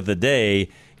the end of the day,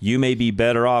 you may be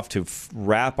better off to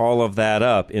wrap all of that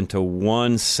up into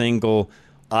one single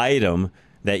item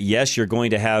that, yes, you're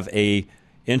going to have a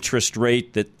interest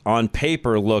rate that on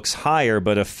paper looks higher,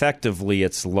 but effectively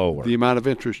it's lower. The amount of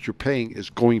interest you're paying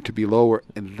is going to be lower,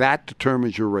 and that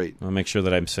determines your rate. I'll make sure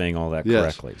that I'm saying all that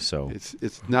correctly. So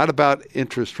it's not about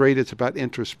interest rate, it's about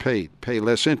interest paid. Pay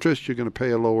less interest, you're going to pay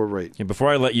a lower rate. Yeah,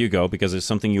 before I let you go, because it's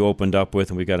something you opened up with,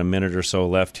 and we've got a minute or so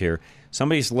left here,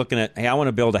 somebody's looking at, hey, I want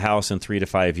to build a house in 3 to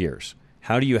 5 years.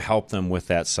 How do you help them with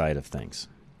that side of things?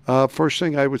 First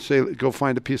thing I would say, go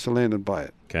find a piece of land and buy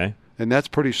it. Okay. And that's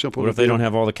pretty simple. What if they don't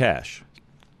have all the cash?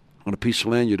 On a piece of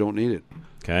land, you don't need it.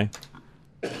 Okay.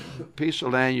 A piece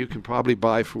of land you can probably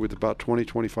buy for with about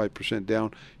 20-25%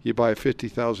 down. You buy a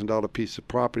 $50,000 piece of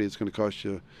property, it's going to cost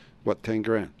you, what,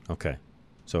 $10,000? Okay.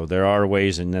 So there are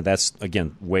ways, and that's,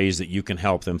 again, ways that you can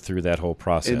help them through that whole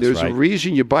process, and there's right? a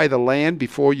reason you buy the land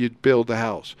before you build the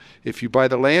house. If you buy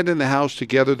the land and the house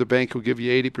together, the bank will give you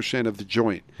 80% of the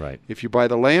joint. Right. If you buy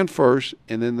the land first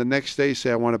and then the next day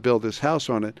say, I want to build this house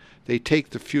on it, they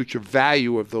take the future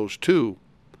value of those two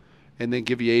and then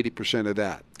give you 80% of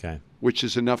that. Okay. Which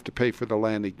is enough to pay for the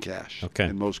land in cash. Okay.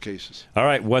 In most cases. All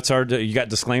right. You got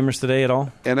disclaimers today at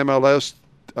all? NMLS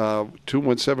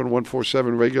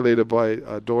 217147, regulated by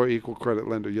DOR Equal Credit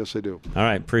Lender. Yes, I do. All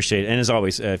right, appreciate it. And as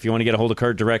always, if you want to get a hold of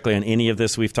Kurt directly on any of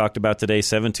this we've talked about today,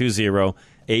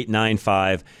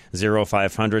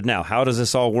 720-895-0500. Now, how does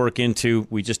this all work into,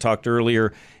 we just talked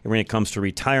earlier, when it comes to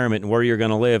retirement and where you're going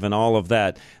to live and all of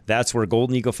that, that's where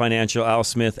Golden Eagle Financial, Al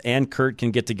Smith, and Kurt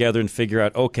can get together and figure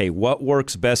out, okay, what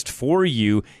works best for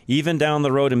you, even down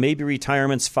the road, and maybe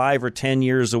retirement's 5 or 10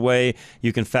 years away.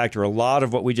 You can factor a lot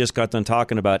of what we just got done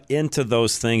talking about into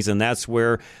those things, and that's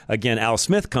where, again, Al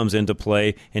Smith comes into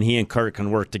play, and he and Kurt can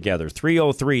work together.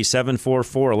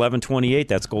 303-744-1128,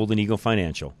 that's Golden Eagle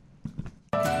Financial.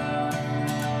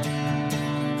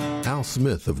 Al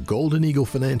Smith of Golden Eagle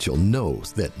Financial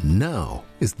knows that now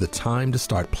is the time to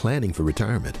start planning for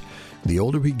retirement. The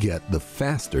older we get, the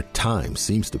faster time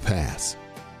seems to pass.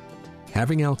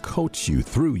 Having Al coach you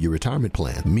through your retirement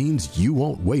plan means you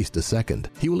won't waste a second.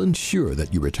 He will ensure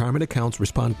that your retirement accounts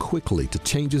respond quickly to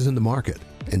changes in the market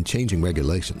and changing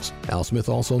regulations. Al Smith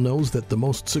also knows that the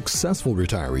most successful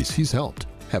retirees he's helped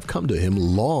have come to him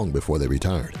long before they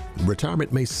retired.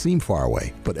 Retirement may seem far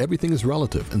away, but everything is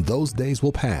relative, and those days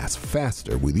will pass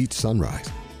faster with each sunrise.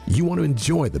 You want to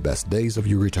enjoy the best days of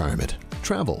your retirement.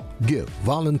 Travel, give,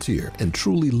 volunteer, and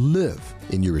truly live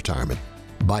in your retirement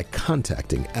by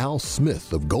contacting Al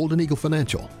Smith of Golden Eagle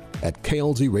Financial at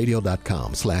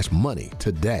klzradio.com/money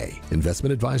today.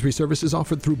 Investment advisory services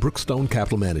offered through Brookstone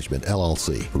Capital Management,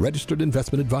 LLC, registered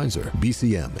investment advisor.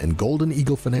 BCM and Golden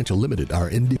Eagle Financial Limited are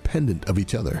independent of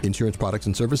each other. Insurance products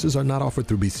and services are not offered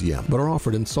through BCM, but are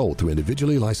offered and sold through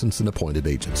individually licensed and appointed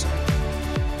agents.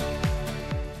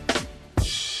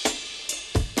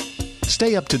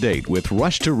 Stay up to date with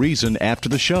Rush to Reason after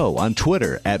the show on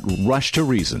Twitter at Rush to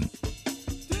Reason.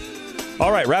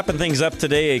 All right, wrapping things up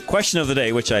today, a question of the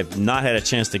day, which I've not had a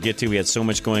chance to get to. We had so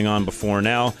much going on before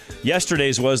now.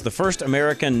 Yesterday's was the first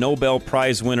American Nobel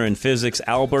Prize winner in physics,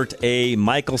 Albert A.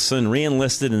 Michelson,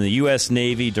 re-enlisted in the U.S.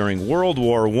 Navy during World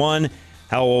War I.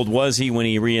 How old was he when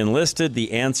he re-enlisted?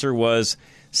 The answer was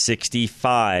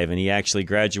 65, and he actually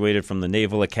graduated from the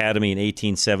Naval Academy in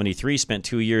 1873, spent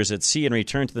 2 years at sea, and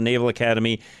returned to the Naval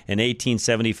Academy in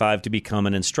 1875 to become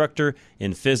an instructor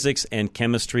in physics and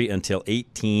chemistry until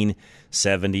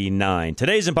 1879.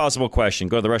 Today's impossible question.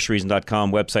 Go to the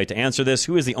rushreason.com website to answer this.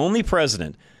 Who is the only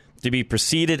president to be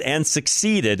preceded and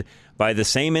succeeded by the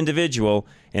same individual,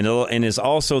 and is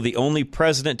also the only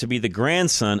president to be the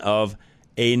grandson of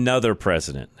another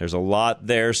president. There's a lot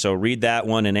there, so read that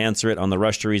one and answer it on the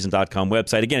rushtoreason.com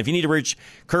website. Again, if you need to reach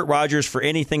Kurt Rogers for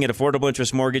anything at Affordable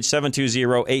Interest Mortgage,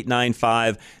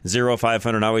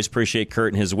 720-895-0500. I always appreciate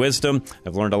Kurt and his wisdom.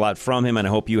 I've learned a lot from him, and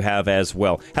I hope you have as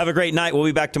well. Have a great night. We'll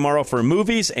be back tomorrow for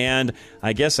movies, and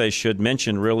I guess I should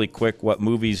mention really quick what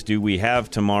movies do we have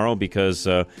tomorrow, because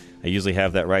I usually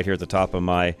have that right here at the top of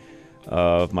my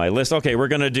list. Okay, we're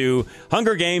going to do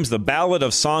Hunger Games, The Ballad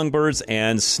of Songbirds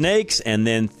and Snakes, and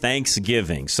then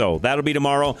Thanksgiving. So that'll be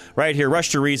tomorrow right here. Rush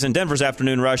to Reason, Denver's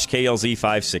Afternoon Rush, KLZ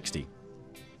 560.